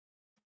rating?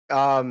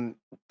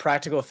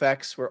 Practical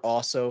effects were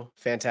also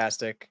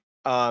fantastic.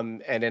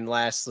 And then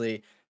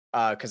lastly,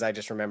 because I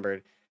just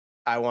remembered,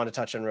 I want to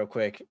touch on real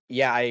quick.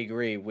 Yeah, I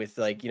agree with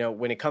like,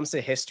 when it comes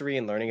to history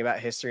and learning about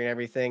history and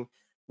everything,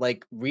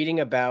 like reading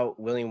about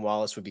William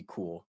Wallace would be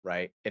cool,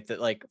 right? If the,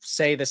 like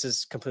say this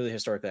is completely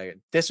historically accurate,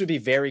 this would be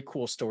very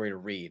cool story to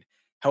read.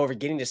 However,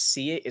 getting to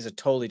see it is a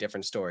totally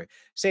different story.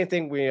 Same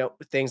thing,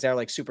 things that are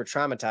like super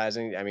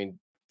traumatizing. I mean,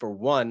 for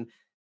one,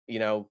 you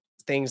know,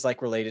 things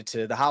like related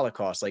to the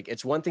Holocaust. Like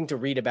it's one thing to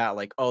read about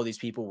like, oh, these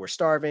people were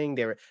starving,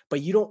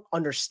 but you don't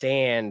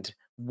understand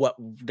what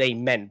they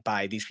meant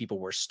by these people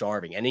were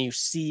starving. And then you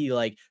see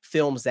like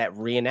films that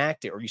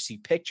reenact it, or you see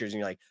pictures and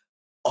you're like,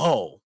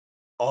 oh,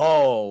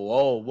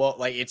 well,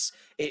 like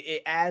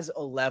it adds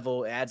a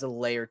level, it adds a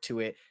layer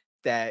to it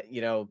that,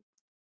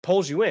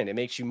 pulls you in. It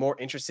makes you more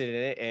interested in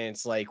it. And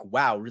it's like,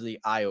 wow, really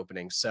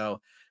eye-opening. So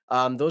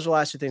those are the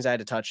last two things I had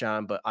to touch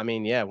on. But I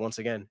mean, yeah, once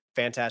again,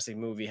 fantastic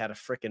movie. Had a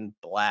freaking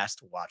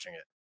blast watching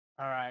it.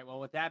 All right. Well,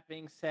 with that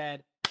being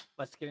said,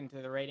 let's get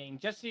into the rating.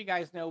 Just so you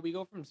guys know, we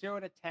go from 0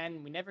 to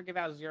 10. We never give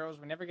out zeros.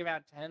 We never give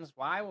out 10s.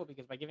 Why? Well,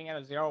 because by giving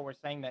out a 0, we're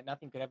saying that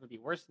nothing could ever be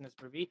worse than this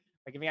movie.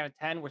 By giving out a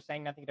 10, we're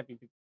saying nothing could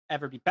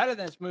ever be better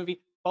than this movie.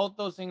 Both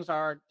those things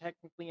are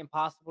technically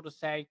impossible to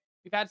say.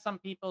 We've had some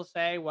people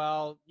say,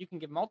 well, you can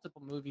give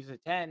multiple movies a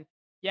 10.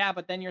 Yeah,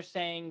 but then you're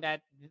saying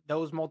that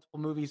those multiple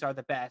movies are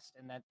the best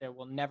and that there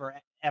will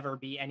never, ever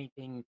be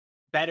anything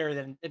better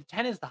than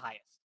 10 is the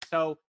highest.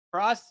 So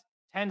for us,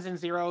 10s and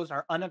zeros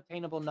are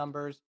unobtainable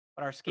numbers,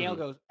 but our scale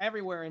goes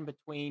everywhere in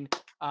between.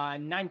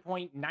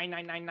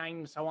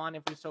 9.9999, so on,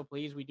 if we so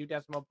please. We do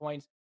decimal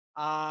points.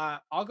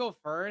 I'll go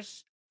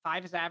first.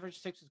 5 is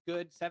average, 6 is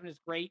good, 7 is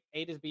great,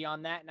 8 is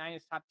beyond that, 9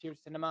 is top tier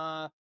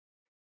cinema.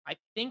 I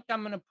think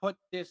I'm gonna put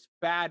this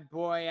bad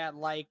boy at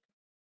like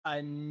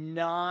a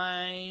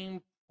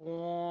 9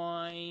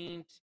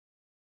 point.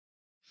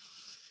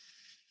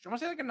 I want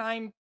to say like a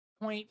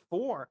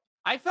 9.4.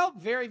 I felt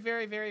very,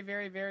 very, very,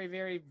 very, very,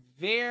 very,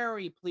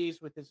 very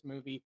pleased with this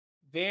movie.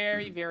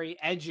 Very, very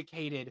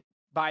educated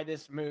by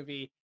this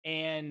movie.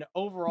 And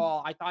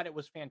overall, I thought it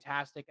was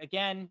fantastic.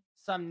 Again,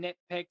 some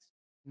nitpicks.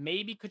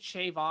 Maybe could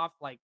shave off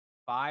like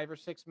 5 or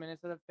 6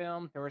 minutes of the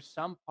film. There were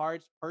some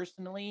parts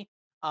personally.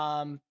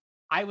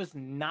 I was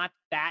not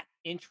that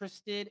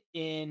interested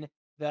in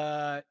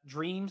the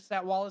dreams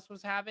that Wallace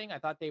was having. I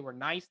thought they were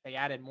nice. They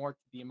added more to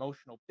the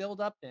emotional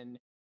buildup and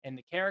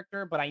the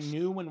character, but I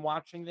knew when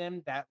watching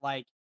them that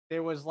like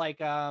there was like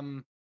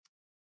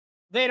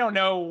they don't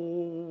know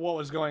what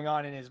was going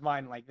on in his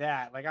mind like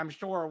that. Like I'm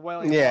sure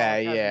William Yeah,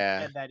 Wallace hasn't yeah.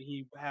 said that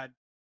he had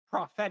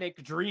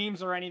prophetic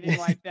dreams or anything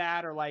like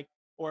that, or like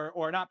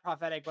or not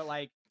prophetic, but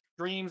like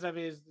dreams of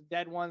his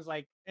dead ones.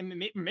 Like, and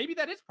maybe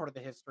that is part of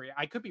the history.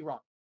 I could be wrong,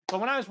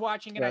 but when I was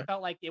watching it, I Yeah.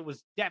 felt like it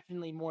was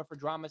definitely more for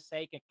drama's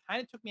sake. It kind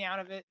of took me out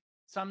of it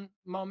some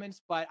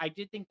moments, but I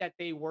did think that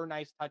they were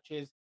nice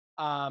touches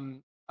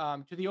to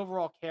the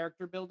overall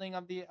character building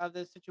of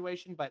the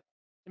situation. But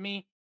to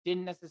me,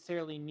 didn't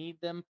necessarily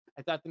need them.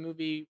 I thought the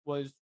movie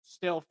was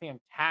still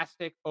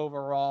fantastic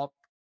overall.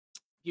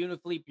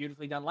 Beautifully,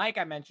 beautifully done. Like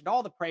I mentioned,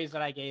 all the praise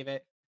that I gave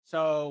it.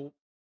 So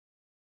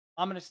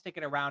I'm gonna stick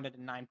it around at a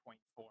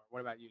 9.4. What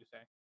about you, Say?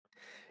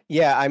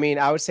 Yeah, I mean,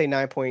 I would say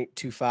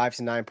 9.25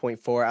 to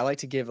 9.4. I like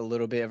to give a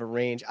little bit of a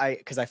range.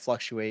 Because I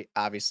fluctuate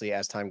obviously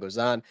as time goes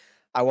on.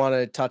 I want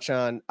to touch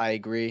on, I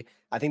agree.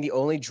 I think the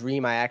only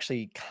dream I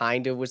actually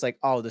kind of was like,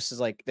 oh, this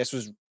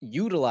was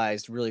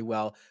utilized really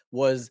well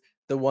was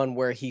the one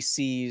where he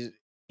sees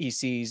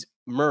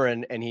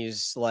Murren and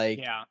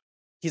Yeah,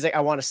 he's like, I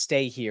want to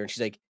stay here. And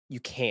she's like, you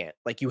can't.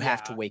 Like, you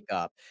have to yeah, wake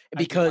up. I did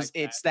like Because that.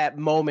 it's that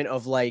moment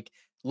of like,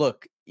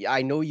 look,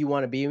 I know you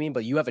want to be with me,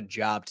 but you have a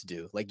job to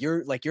do. Like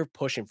you're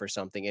pushing for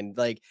something. And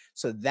like,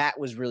 so that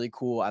was really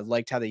cool. I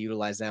liked how they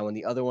utilized that one.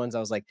 The other ones, I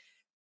was like,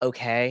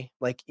 okay,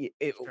 like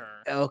Sure.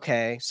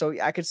 okay. So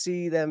I could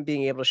see them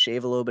being able to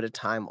shave a little bit of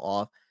time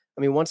off.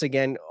 I mean, once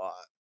again,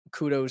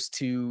 kudos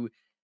to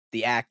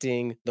the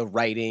acting, the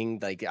writing,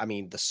 like I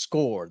mean, the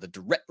score, the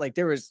direct, like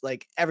there was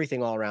like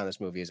everything all around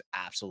this movie is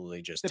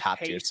absolutely just The top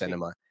tier pacing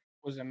cinema.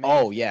 was Oh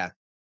amazing. yeah,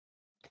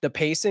 the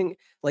pacing,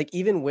 like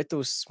even with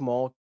those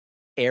small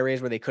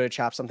areas where they could have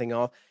chopped something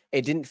off,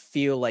 it didn't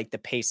feel like the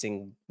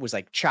pacing was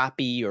like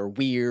choppy or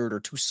weird or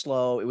too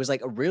slow. It was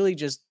like a really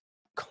just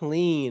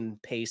clean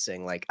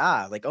pacing. Like,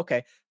 like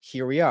okay,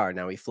 here we are.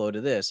 Now we flow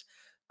to this.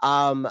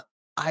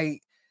 I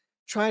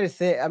try to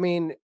think. I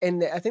mean,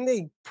 and I think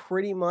they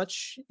pretty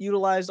much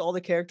utilized all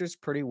the characters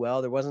pretty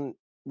well. There wasn't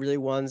really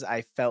ones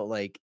I felt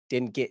like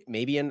didn't get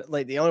maybe in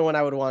like the only one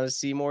I would want to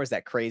see more is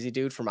that crazy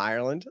dude from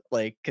Ireland,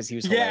 like because he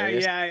was Yeah,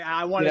 hilarious. yeah,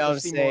 I You wanted know to what I'm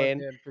see more of saying?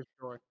 him for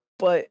sure.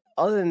 But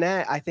other than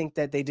that, I think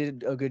that they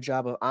did a good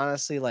job of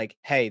honestly like,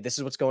 hey, this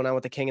is what's going on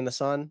with the king and the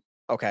son.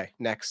 Okay,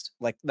 next.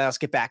 Like, now let's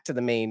get back to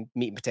the main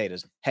meat and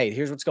potatoes. Hey,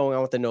 here's what's going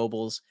on with the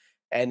nobles,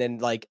 and then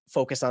like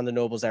focus on the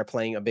nobles that are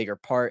playing a bigger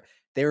part.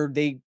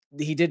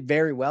 He did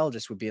very well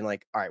just with being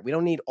like, all right, we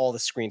don't need all the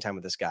screen time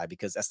with this guy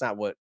because that's not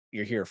what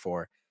you're here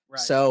for. Right.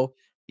 So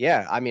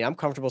yeah, I mean, I'm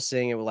comfortable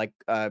seeing it with like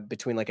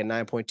between like a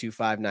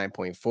 9.25,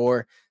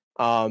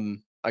 9.4.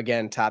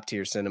 Again, top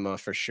tier cinema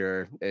for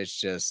sure. It's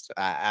just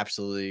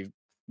absolutely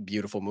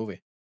beautiful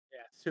movie.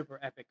 Yeah, super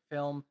epic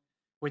film.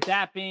 With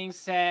that being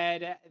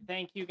said,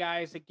 thank you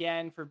guys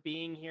again for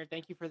being here.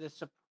 Thank you for the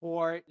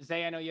support.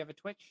 Zay, I know you have a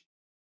Twitch.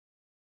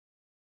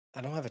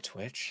 I don't have a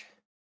Twitch.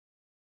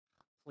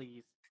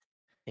 Please.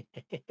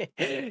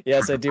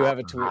 Yes, I do have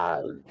a Twitch.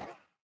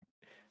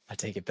 I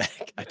take it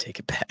back. I take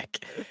it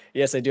back.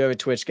 Yes, I do have a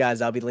Twitch,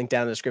 guys. I'll be linked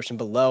down in the description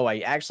below. I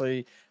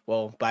actually,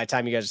 well, by the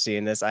time you guys are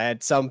seeing this, I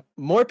had some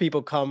more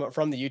people come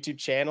from the YouTube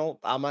channel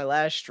on my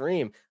last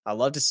stream. I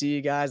love to see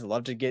you guys. I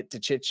love to get to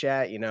chit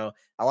chat. You know,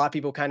 a lot of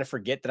people kind of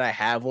forget that I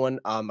have one.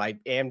 I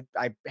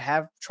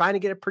have trying to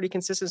get a pretty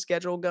consistent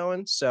schedule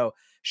going, so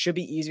should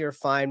be easier to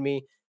find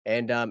me.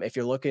 And if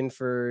you're looking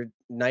for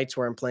nights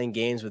where I'm playing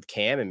games with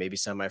Cam and maybe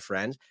some of my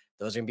friends,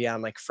 those are gonna be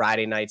on like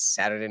Friday nights,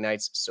 Saturday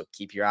nights. So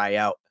keep your eye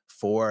out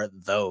for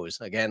those.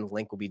 Again,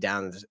 link will be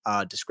down in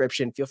the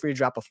description. Feel free to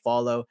drop a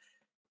follow.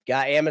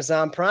 Got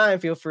Amazon Prime,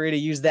 feel free to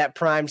use that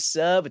Prime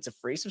sub. It's a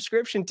free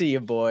subscription to you,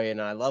 boy,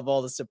 and I love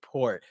all the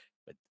support.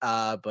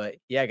 But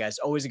yeah, guys,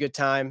 always a good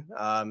time.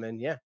 And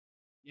yeah.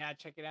 Yeah,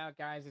 check it out,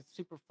 guys. It's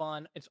super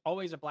fun. It's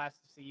always a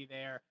blast to see you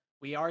there.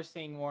 We are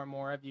seeing more and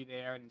more of you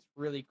there, and it's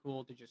really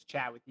cool to just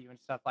chat with you and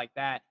stuff like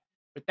that.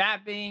 With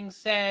that being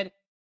said,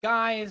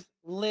 guys,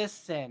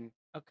 listen,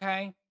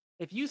 okay?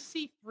 If you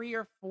see 3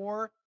 or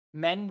 4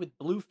 men with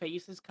blue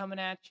faces coming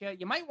at you,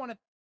 you might want to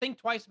think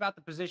twice about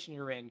the position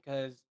you're in,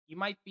 because you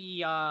might be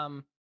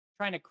trying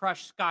to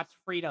crush Scott's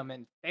freedom,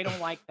 and they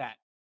don't like that.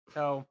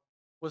 So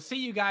we'll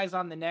see you guys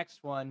on the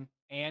next one,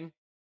 and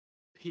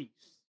peace.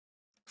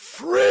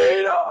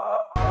 Freedom!